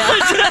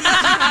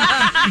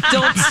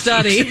 Don't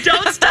study.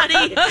 Don't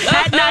study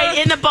at night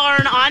in the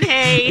barn on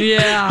hay.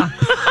 Yeah.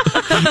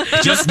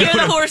 Just Scare go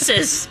the to,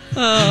 horses.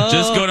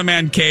 just go to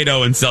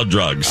Mankato and sell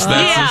drugs.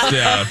 That's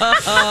Yeah.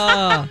 just,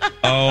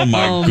 Oh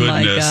my Oh, goodness.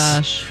 my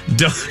gosh.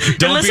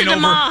 Don't listen be to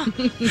an Ma.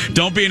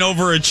 don't be an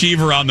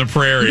overachiever on the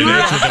prairie.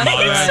 That's what the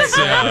motto is.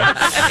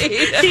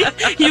 Yeah.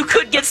 You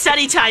could get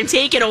study time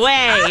taken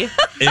away.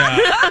 Yeah.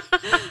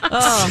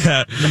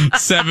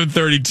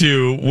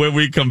 7:32. When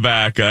we come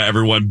back,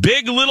 everyone,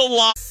 Big Little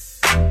Lies.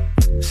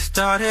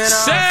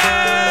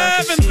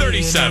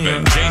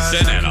 7:37.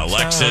 Jason and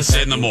Alexis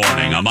in the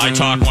morning on My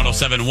Talk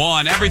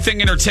 107.1.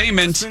 Everything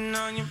Entertainment.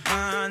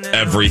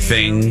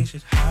 Everything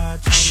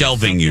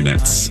Shelving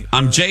Units.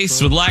 I'm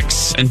Jace with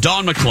Lex and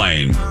Dawn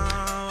McClain.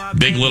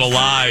 Big Little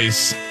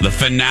Lies. The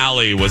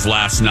finale was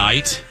last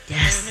night.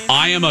 Yes.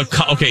 I am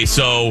okay,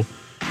 so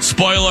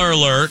spoiler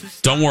alert.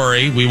 Don't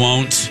worry, we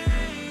won't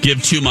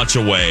give too much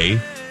away,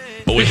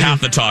 but we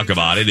have to talk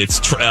about it. It's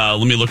let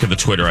me look at the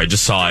Twitter. I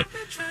just saw it.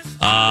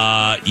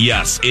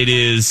 Yes, it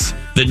is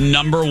the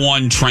number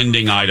one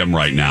trending item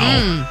right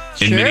now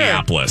in sure.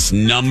 Minneapolis.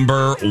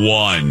 Number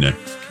one.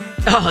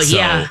 Oh, So,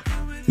 yeah.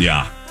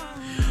 Yeah.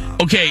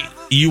 Okay,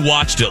 you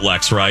watched it,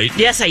 Lex, right?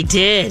 Yes, I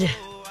did.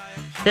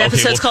 The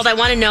episode's called I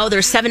Want to Know.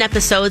 There's 7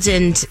 episodes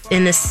in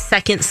the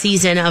second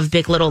season of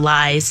Big Little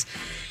Lies.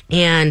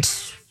 And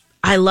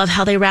I love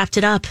how they wrapped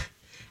it up.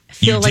 I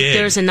feel like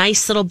there's a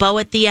nice little bow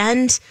at the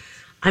end.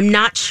 I'm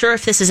not sure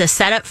if this is a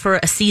setup for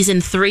a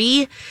season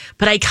 3,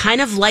 but I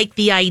kind of like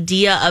the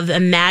idea of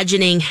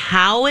imagining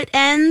how it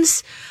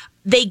ends.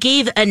 They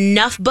gave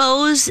enough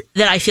bows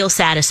that I feel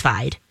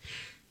satisfied.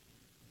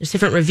 There's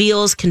different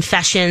reveals,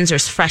 confessions,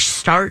 there's fresh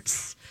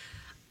starts,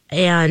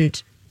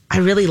 and I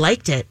really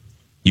liked it.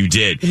 You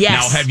did. Yes.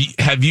 Now,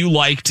 have you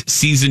liked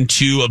season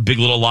 2 of Big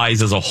Little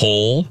Lies as a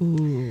whole?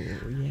 Ooh,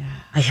 yeah.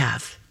 I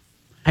have.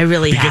 I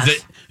really have.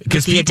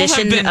 Because the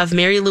addition of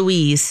Mary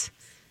Louise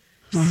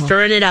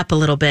stirring it up a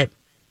little bit.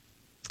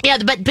 Yeah,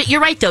 but you're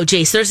right, though,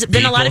 Jace. There's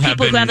been a lot of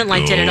people who haven't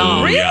liked it at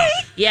all. Really?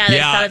 Yeah, they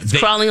thought it's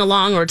crawling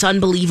along or it's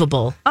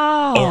unbelievable.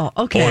 Oh,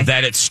 okay. Or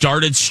that it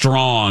started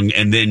strong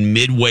and then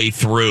midway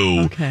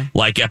through,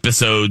 like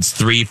episodes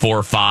 3,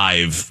 4,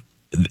 5,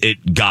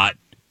 it got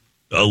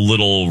a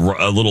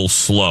little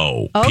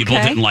slow. Okay. People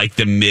didn't like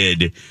the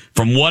mid.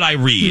 From what I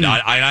read,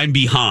 I'm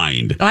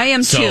behind. I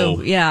am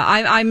too. Yeah,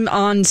 I'm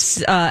on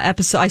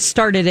episode. I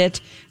started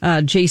it,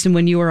 Jason,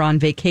 when you were on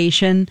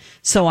vacation,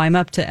 so I'm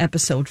up to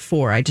episode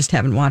 4. I just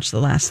haven't watched the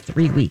last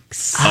 3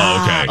 weeks.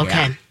 Oh, okay.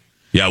 Okay.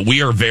 Yeah,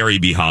 we are very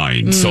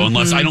behind. So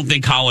unless I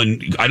think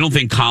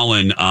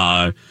Colin.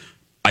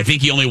 I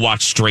think he only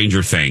watched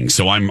Stranger Things.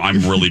 So I'm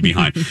really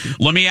behind.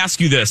 Let me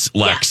ask you this,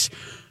 Lex. Yeah.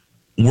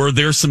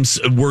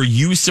 Were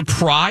you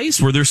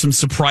surprised? Were there some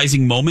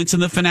surprising moments in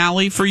the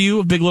finale for you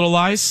of Big Little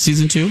Lies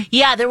season 2?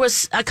 Yeah, there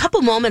was a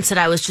couple moments that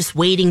I was just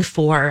waiting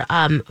for.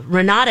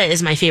 Renata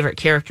is my favorite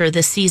character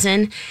this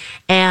season,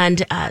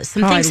 and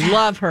some things. I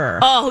love her.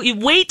 Oh, you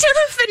wait till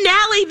the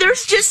finale.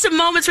 There's just some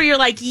moments where you're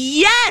like,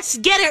 "Yes,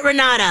 get it,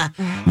 Renata!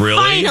 Really?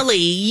 Finally,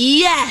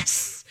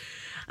 yes."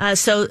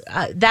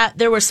 That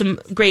there were some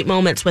great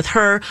moments with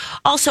her.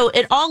 Also,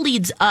 it all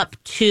leads up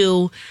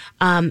to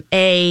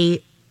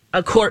a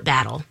court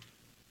battle.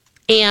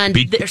 And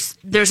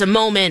there's a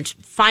moment,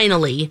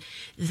 finally,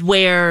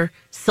 where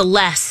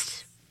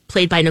Celeste,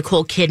 played by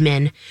Nicole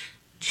Kidman,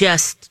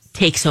 just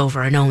takes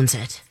over and owns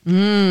it.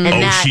 And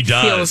that she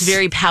does. feels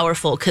very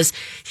powerful because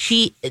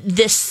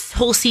this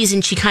whole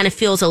season, she kind of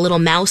feels a little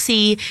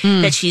mousy,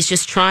 that she's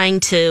just trying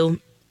to,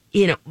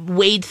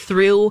 wade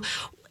through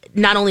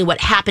not only what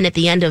happened at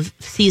the end of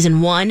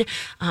season 1,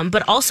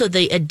 but also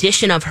the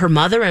addition of her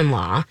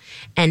mother-in-law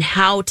and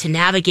how to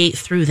navigate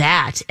through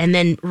that and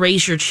then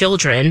raise your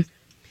children.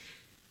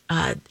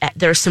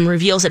 There's some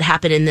reveals that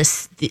happen in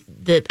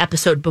the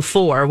episode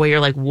before where you're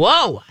like,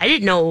 whoa, I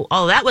didn't know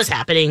all that was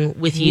happening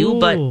with you,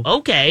 but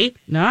okay.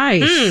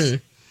 Nice.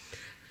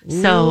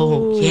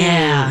 So,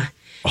 yeah.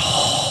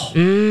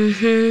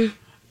 Oh.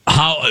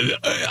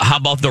 How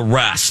about the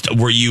rest?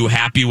 Were you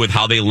happy with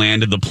how they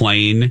landed the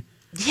plane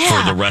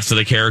for the rest of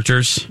the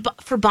characters?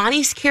 But for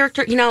Bonnie's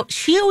character,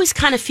 she always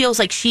kind of feels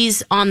like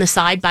she's on the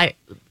side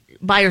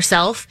by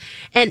herself.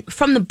 And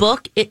from the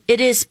book,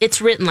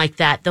 it's written like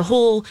that.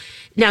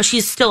 Now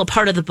she's still a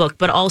part of the book,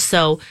 but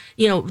also,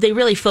 they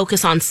really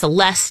focus on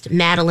Celeste,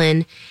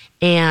 Madeline,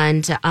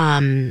 and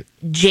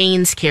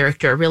Jane's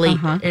character, really,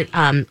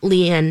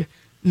 Leanne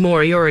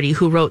Moriarty,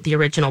 who wrote the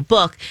original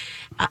book.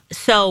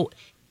 So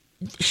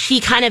she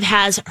kind of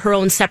has her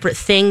own separate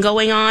thing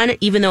going on,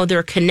 even though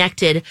they're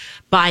connected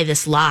by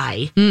this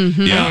lie.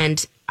 Mm-hmm. Yeah.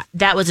 And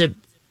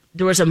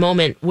there was a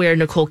moment where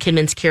Nicole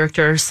Kidman's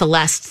character,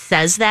 Celeste,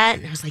 says that.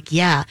 And I was like,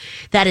 yeah,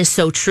 that is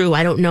so true.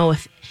 I don't know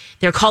if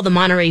they're called the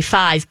Monterey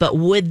Five, but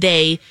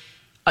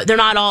they're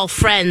not all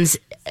friends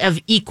of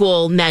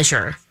equal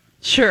measure.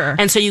 Sure.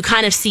 And so you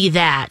kind of see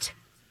that,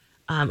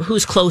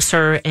 who's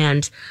closer.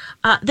 And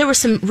there were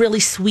some really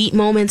sweet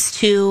moments,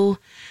 too,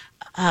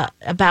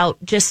 about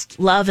just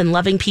love and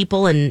loving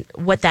people and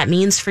what that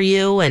means for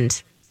you,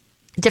 and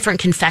different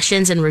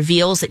confessions and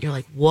reveals that you're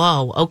like,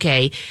 whoa,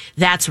 okay,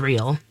 that's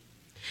real.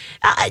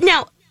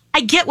 Now, I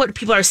get what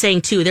people are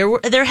saying, too.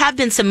 There have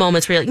been some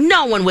moments where you're like,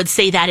 no one would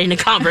say that in a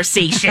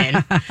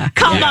converstion.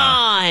 Come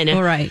on.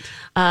 All right.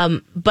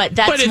 But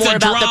that's more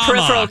about the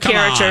peripheral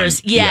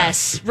characters.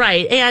 Yes,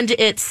 right. And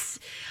it's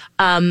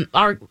I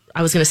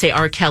was going to say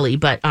R. Kelly,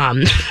 but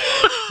oh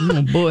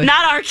boy,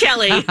 not R.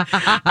 Kelly.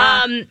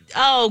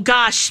 Oh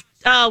gosh,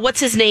 what's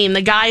his name?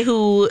 The guy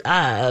who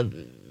oh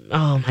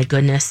my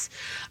goodness,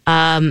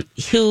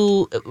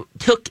 who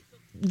took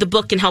the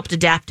book and helped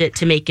adapt it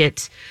to make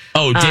it.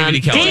 Oh, David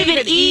E. Kelly.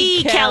 David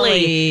E.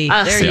 Kelly.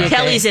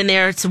 Kelly's in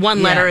there. It's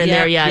one letter in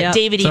there. Yeah.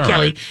 David E.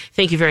 Kelly. Right.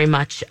 Thank you very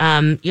much.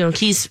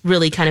 He's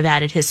really kind of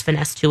added his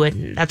finesse to it,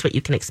 and that's what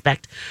you can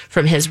expect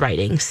from his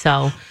writing.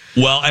 So.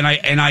 Well,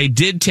 and I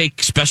did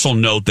take special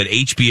note that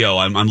HBO,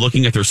 I'm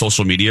looking at their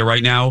social media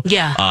right now.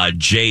 Yeah.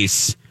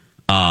 Jace,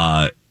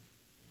 our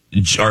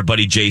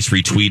buddy Jace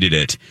retweeted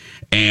it.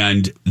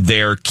 And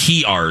their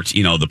key art,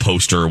 the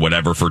poster or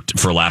whatever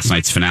for last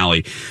night's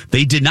finale,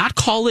 they did not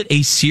call it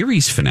a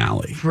series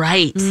finale.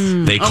 Right.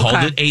 They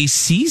called it a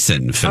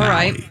season finale. All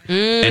right.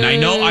 And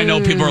I know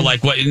people are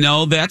like, "What?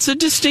 No, that's a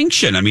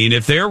distinction." I mean,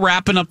 if they're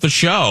wrapping up the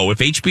show, if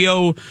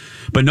HBO,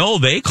 but no,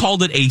 they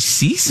called it a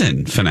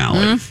season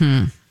finale.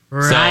 Mm-hmm.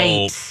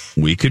 Right.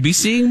 So we could be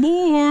seeing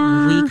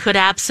more. We could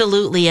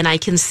absolutely. And I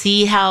can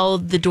see how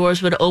the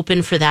doors would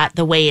open for that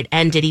the way it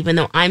ended. Even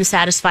though I'm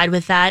satisfied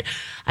with that,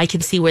 I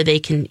can see where they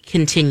can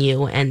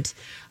continue. And,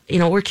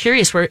 we're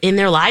curious. We're in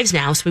their lives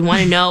now. So we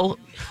want to know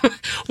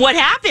what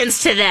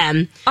happens to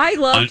them. I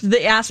loved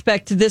the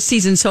aspect this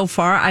season so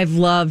far. I've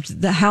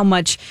loved how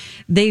much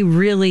they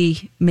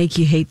really make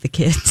you hate the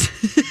kids.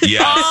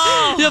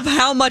 Yes. Of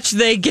how much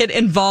they get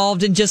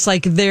involved in just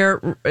like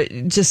they're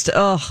just,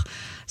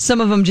 some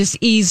of them just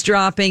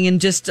eavesdropping and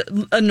just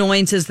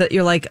annoyances that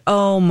you're like,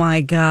 oh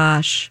my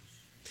gosh,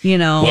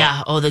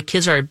 Yeah. Oh, the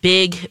kids are a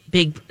big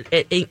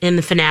in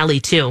the finale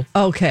too.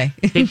 Okay.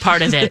 Big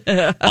part of it.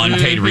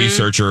 Unpaid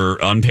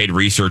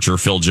researcher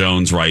Phil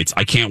Jones writes,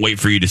 I can't wait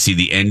for you to see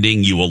the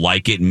ending. You will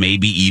like it,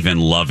 maybe even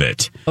love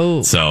it.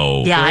 Oh.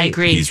 So yeah, I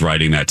agree. He's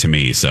writing that to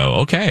me. So,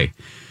 okay.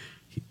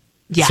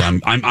 Yeah. So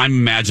I'm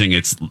imagining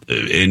it's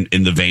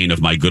in the vein of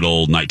my good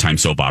old nighttime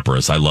soap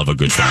operas. I love a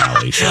good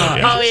finale. So,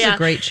 yeah. Oh, yeah. It's a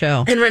great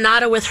show. And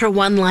Renata with her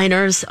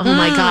one-liners. Oh,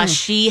 my gosh.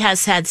 She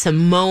has had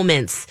some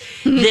moments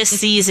this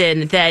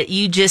season that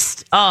you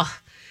just, okay.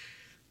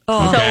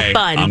 So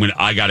fun.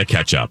 I got to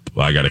catch up.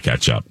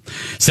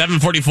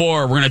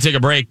 7:44. We're going to take a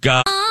break.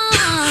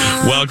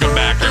 Welcome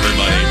back,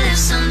 everybody.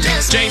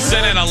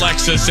 Jason and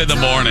Alexis in the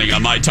morning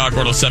on My Talk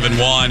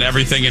 107.1,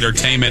 Everything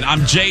Entertainment.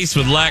 I'm Jace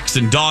with Lex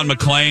and Dawn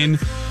McClain.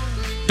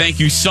 Thank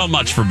you so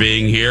much for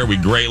being here. We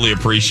greatly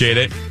appreciate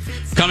it.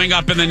 Coming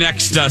up in the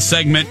next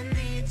segment,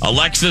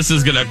 Alexis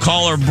is going to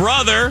call her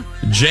brother,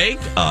 Jake.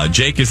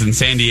 Jake is in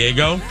San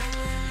Diego,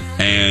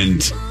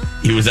 and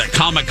he was at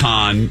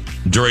Comic-Con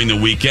during the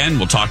weekend.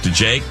 We'll talk to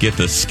Jake, get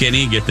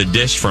the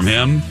dish from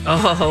him.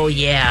 Oh,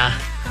 yeah.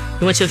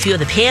 We went to a few of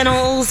the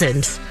panels,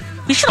 and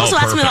We should also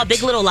ask him about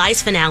perfect. Big Little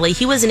Lies finale.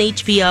 He was an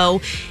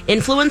HBO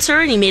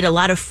influencer, and he made a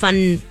lot of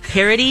fun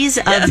parodies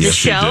of the Yes, he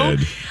show.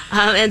 did.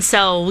 And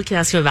so we can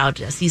ask him about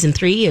season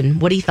 3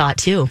 and what he thought,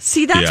 too.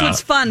 See, that's Yeah.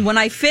 what's fun. When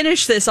I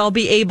finish this, I'll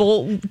be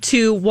able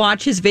to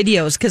watch his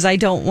videos because I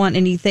don't want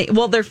anything.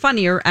 Well, they're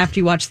funnier after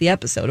you watch the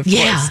episode, of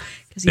Yeah. course.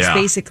 Because he's Yeah.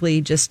 basically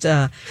just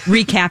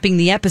recapping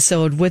the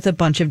episode with a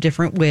bunch of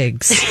different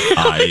wigs.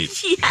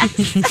 Yes.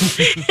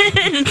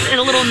 And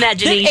a little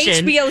that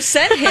imagination. HBO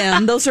sent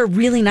him. Those are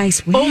really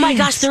nice wigs. Oh my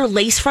gosh, they're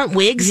lace front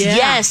wigs? Yeah.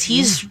 Yes,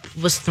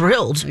 was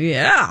thrilled.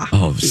 Yeah.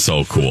 Oh,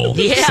 so cool.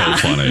 Yeah.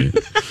 So funny.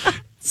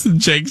 So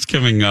Jake's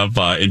coming up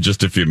in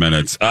just a few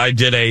minutes. I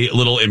did a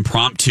little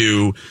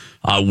impromptu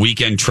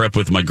weekend trip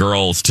with my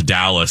girls to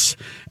Dallas,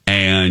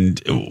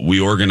 and we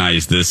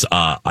organized this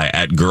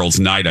at Girls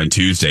Night on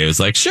Tuesday. It was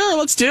like, sure,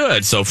 let's do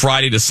it. So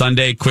Friday to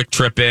Sunday, quick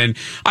trip in.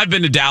 I've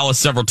been to Dallas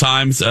several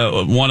times,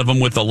 one of them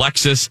with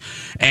Alexis,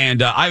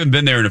 and I haven't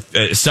been there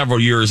in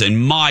several years,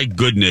 and my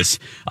goodness.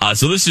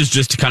 So this is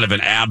just kind of an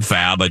ab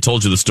fab. I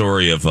told you the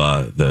story of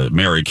the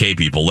Mary Kay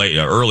people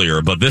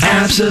earlier, but this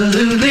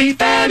Absolutely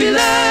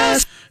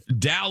fabulous.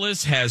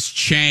 Dallas has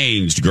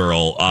changed,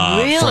 girl.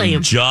 Really?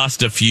 From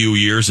just a few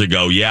years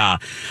ago. Yeah.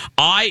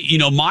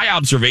 My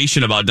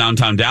observation about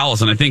downtown Dallas,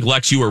 and I think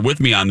Lex, you were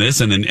with me on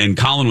this, and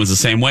Colin was the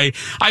same way.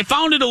 I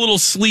found it a little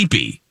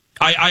sleepy.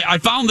 I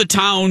found the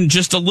town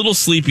just a little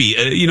sleepy.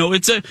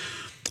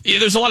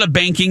 There's a lot of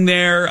banking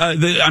there.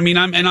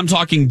 I'm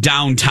talking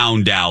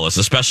downtown Dallas,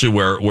 especially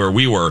where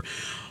we were.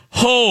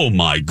 Oh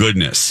my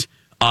goodness.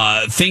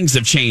 Things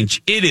have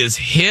changed. It is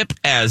hip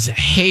as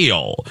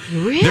hail.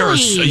 Really?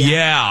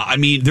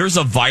 There's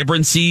a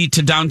vibrancy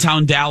to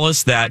downtown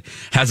Dallas that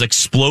has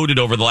exploded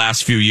over the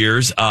last few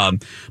years.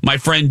 My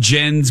friend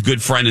Jen's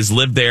good friend has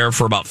lived there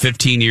for about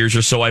 15 years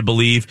or so, I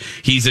believe.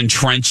 He's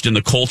entrenched in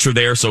the culture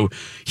there, so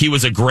he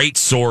was a great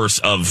source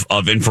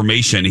of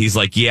information. He's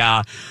like,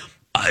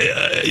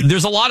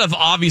 there's a lot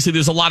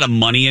of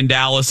money in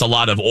Dallas, a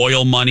lot of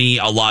oil money,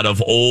 a lot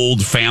of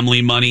old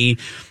family money.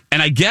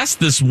 And I guess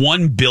this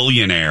one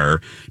billionaire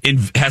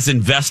has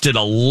invested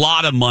a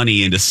lot of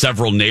money into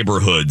several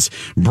neighborhoods,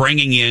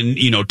 bringing in,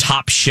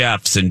 top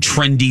chefs and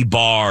trendy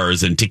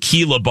bars and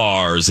tequila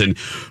bars and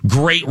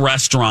great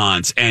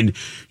restaurants. And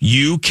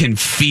you can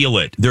feel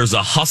it. There's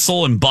a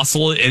hustle and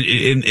bustle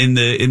in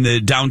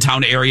the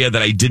downtown area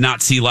that I did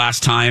not see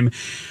last time.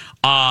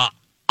 I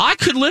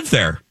could live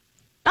there.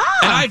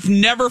 And I've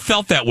never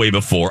felt that way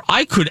before.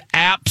 I could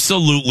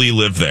absolutely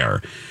live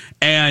there.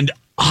 And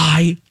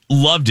I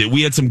loved it.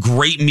 We had some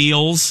great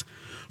meals.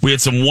 We had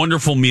some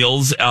wonderful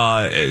meals.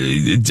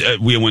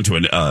 We went to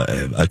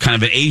a kind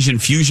of an Asian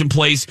fusion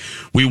place.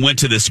 We went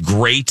to this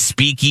great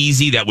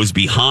speakeasy that was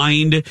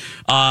behind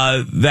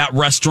that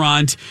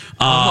restaurant.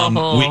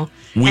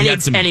 We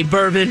had some any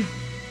bourbon.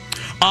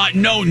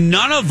 No,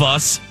 none of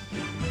us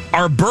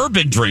are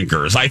bourbon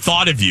drinkers. I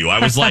thought of you. I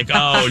was like,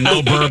 oh,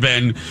 no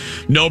bourbon.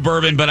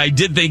 But I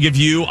did think of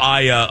you.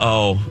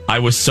 I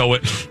was so.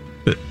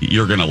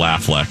 You're gonna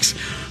laugh, Lex.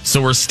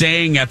 So we're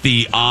staying at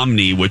the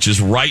Omni, which is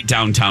right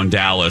downtown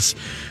Dallas.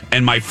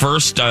 And our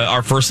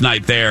first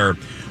night there,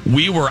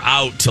 we were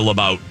out till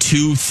about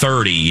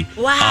 2:30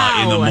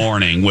 in the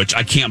morning, which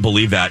I can't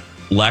believe that.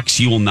 Lex,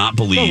 you will not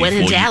believe. When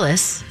in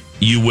Dallas.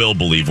 You will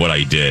believe what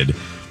I did.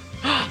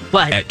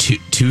 What? At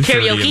 2:30.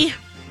 Karaoke?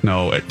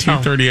 No, at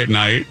 2:30 at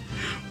night,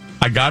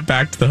 I got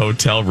back to the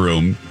hotel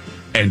room,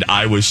 and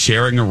I was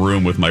sharing a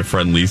room with my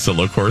friend Lisa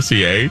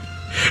LaCourcier.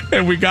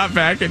 And we got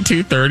back at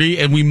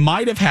 2:30, and we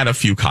might have had a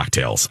few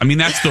cocktails. I mean,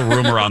 that's the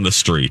rumor on the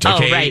street.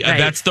 Okay, Oh, right.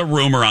 That's the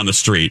rumor on the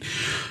street.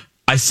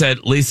 I said,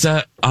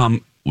 Lisa,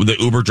 the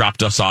Uber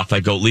dropped us off. I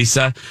go,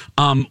 Lisa,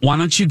 why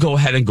don't you go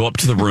ahead and go up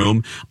to the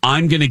room?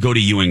 I'm going to go to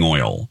Ewing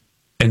Oil.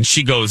 And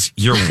she goes,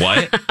 you're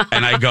what?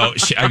 And I go,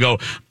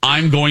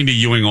 I'm going to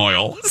Ewing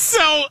Oil.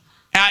 So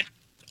at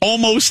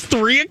almost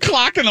 3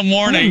 o'clock in the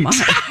morning.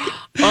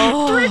 3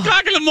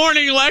 o'clock in the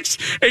morning, Lex,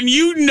 and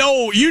you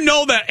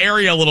know that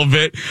area a little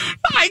bit.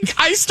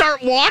 I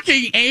start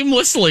walking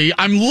aimlessly.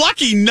 I'm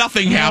lucky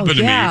nothing happened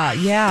to me.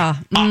 Yeah.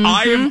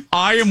 I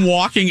am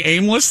walking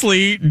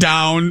aimlessly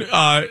down.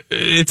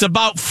 It's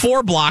about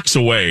 4 blocks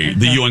away,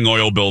 the Ewing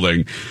Oil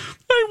building.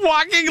 I'm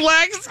walking,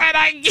 Lex, and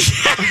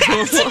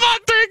it's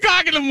about 3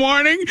 o'clock in the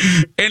morning,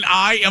 and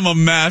I am a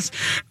mess.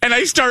 And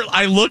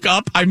I look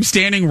up, I'm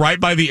standing right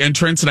by the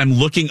entrance, and I'm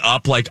looking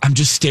up, like, I'm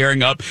just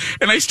staring up,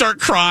 and I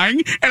start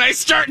crying, and I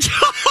start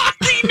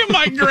talking to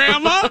my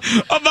grandma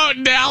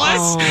about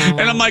Dallas. And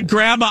I'm like,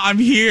 Grandma, I'm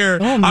here.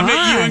 I'm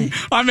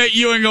at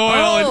Ewing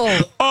Oil.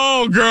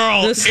 And,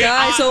 girl. The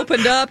skies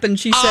opened up, and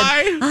she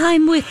said,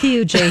 I'm with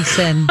you,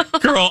 Jason.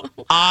 Girl,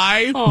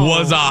 I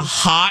was a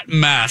hot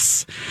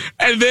mess.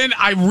 And then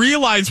I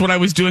realized what I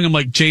was doing. I'm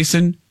like,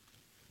 Jason,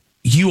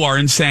 you are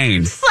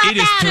insane. Snap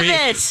out of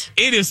it.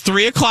 It is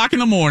 3 o'clock in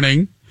the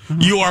morning.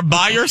 You are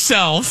by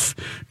yourself,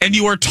 and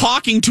you are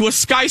talking to a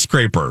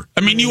skyscraper.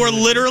 I mean, you are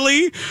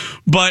literally,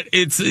 but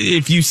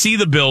if you see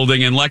the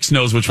building, and Lex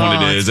knows which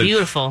one it is. It's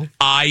beautiful.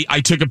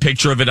 I took a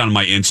picture of it on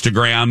my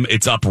Instagram.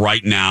 It's up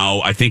right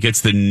now. I think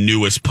it's the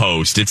newest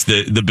post. It's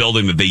the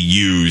building that they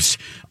use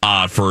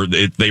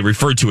they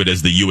refer to it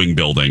as the Ewing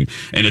Building,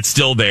 and it's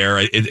still there.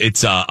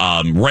 It's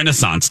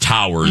Renaissance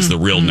Tower is the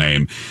real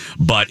name,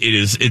 but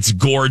it's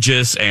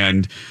gorgeous.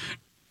 And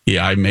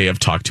yeah, I may have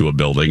talked to a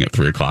building at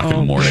 3:00 in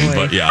the morning,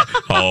 but yeah.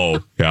 Oh,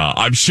 yeah.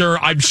 I'm sure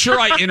I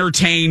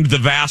entertained the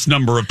vast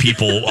number of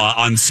people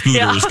on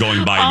scooters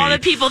going by me. All the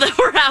people that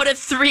were out at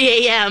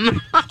 3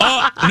 a.m.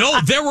 No,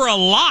 there were a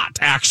lot,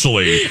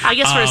 actually. I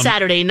guess for a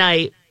Saturday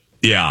night.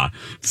 Yeah.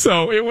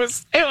 So it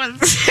was so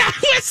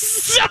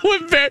embarrassing.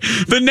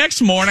 The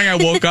next morning I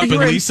woke up and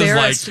Lisa's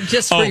like,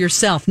 just for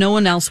yourself. No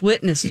one else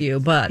witnessed you,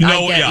 but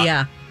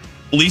yeah.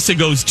 Lisa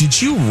goes,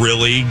 "Did you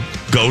really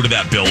go to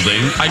that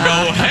building?" I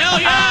go,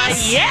 "Hell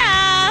yes."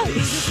 Yeah.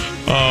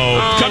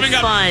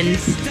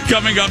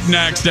 Coming up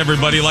next,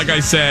 everybody, like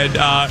I said,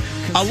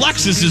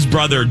 Alexis's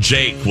brother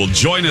Jake will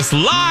join us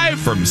live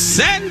from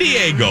San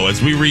Diego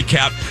as we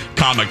recap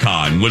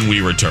Comic-Con when we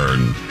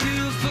return.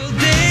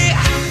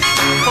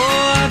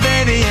 Oh,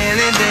 baby,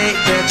 any day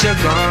that you're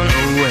gone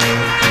away,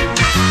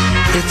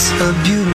 it's a beautiful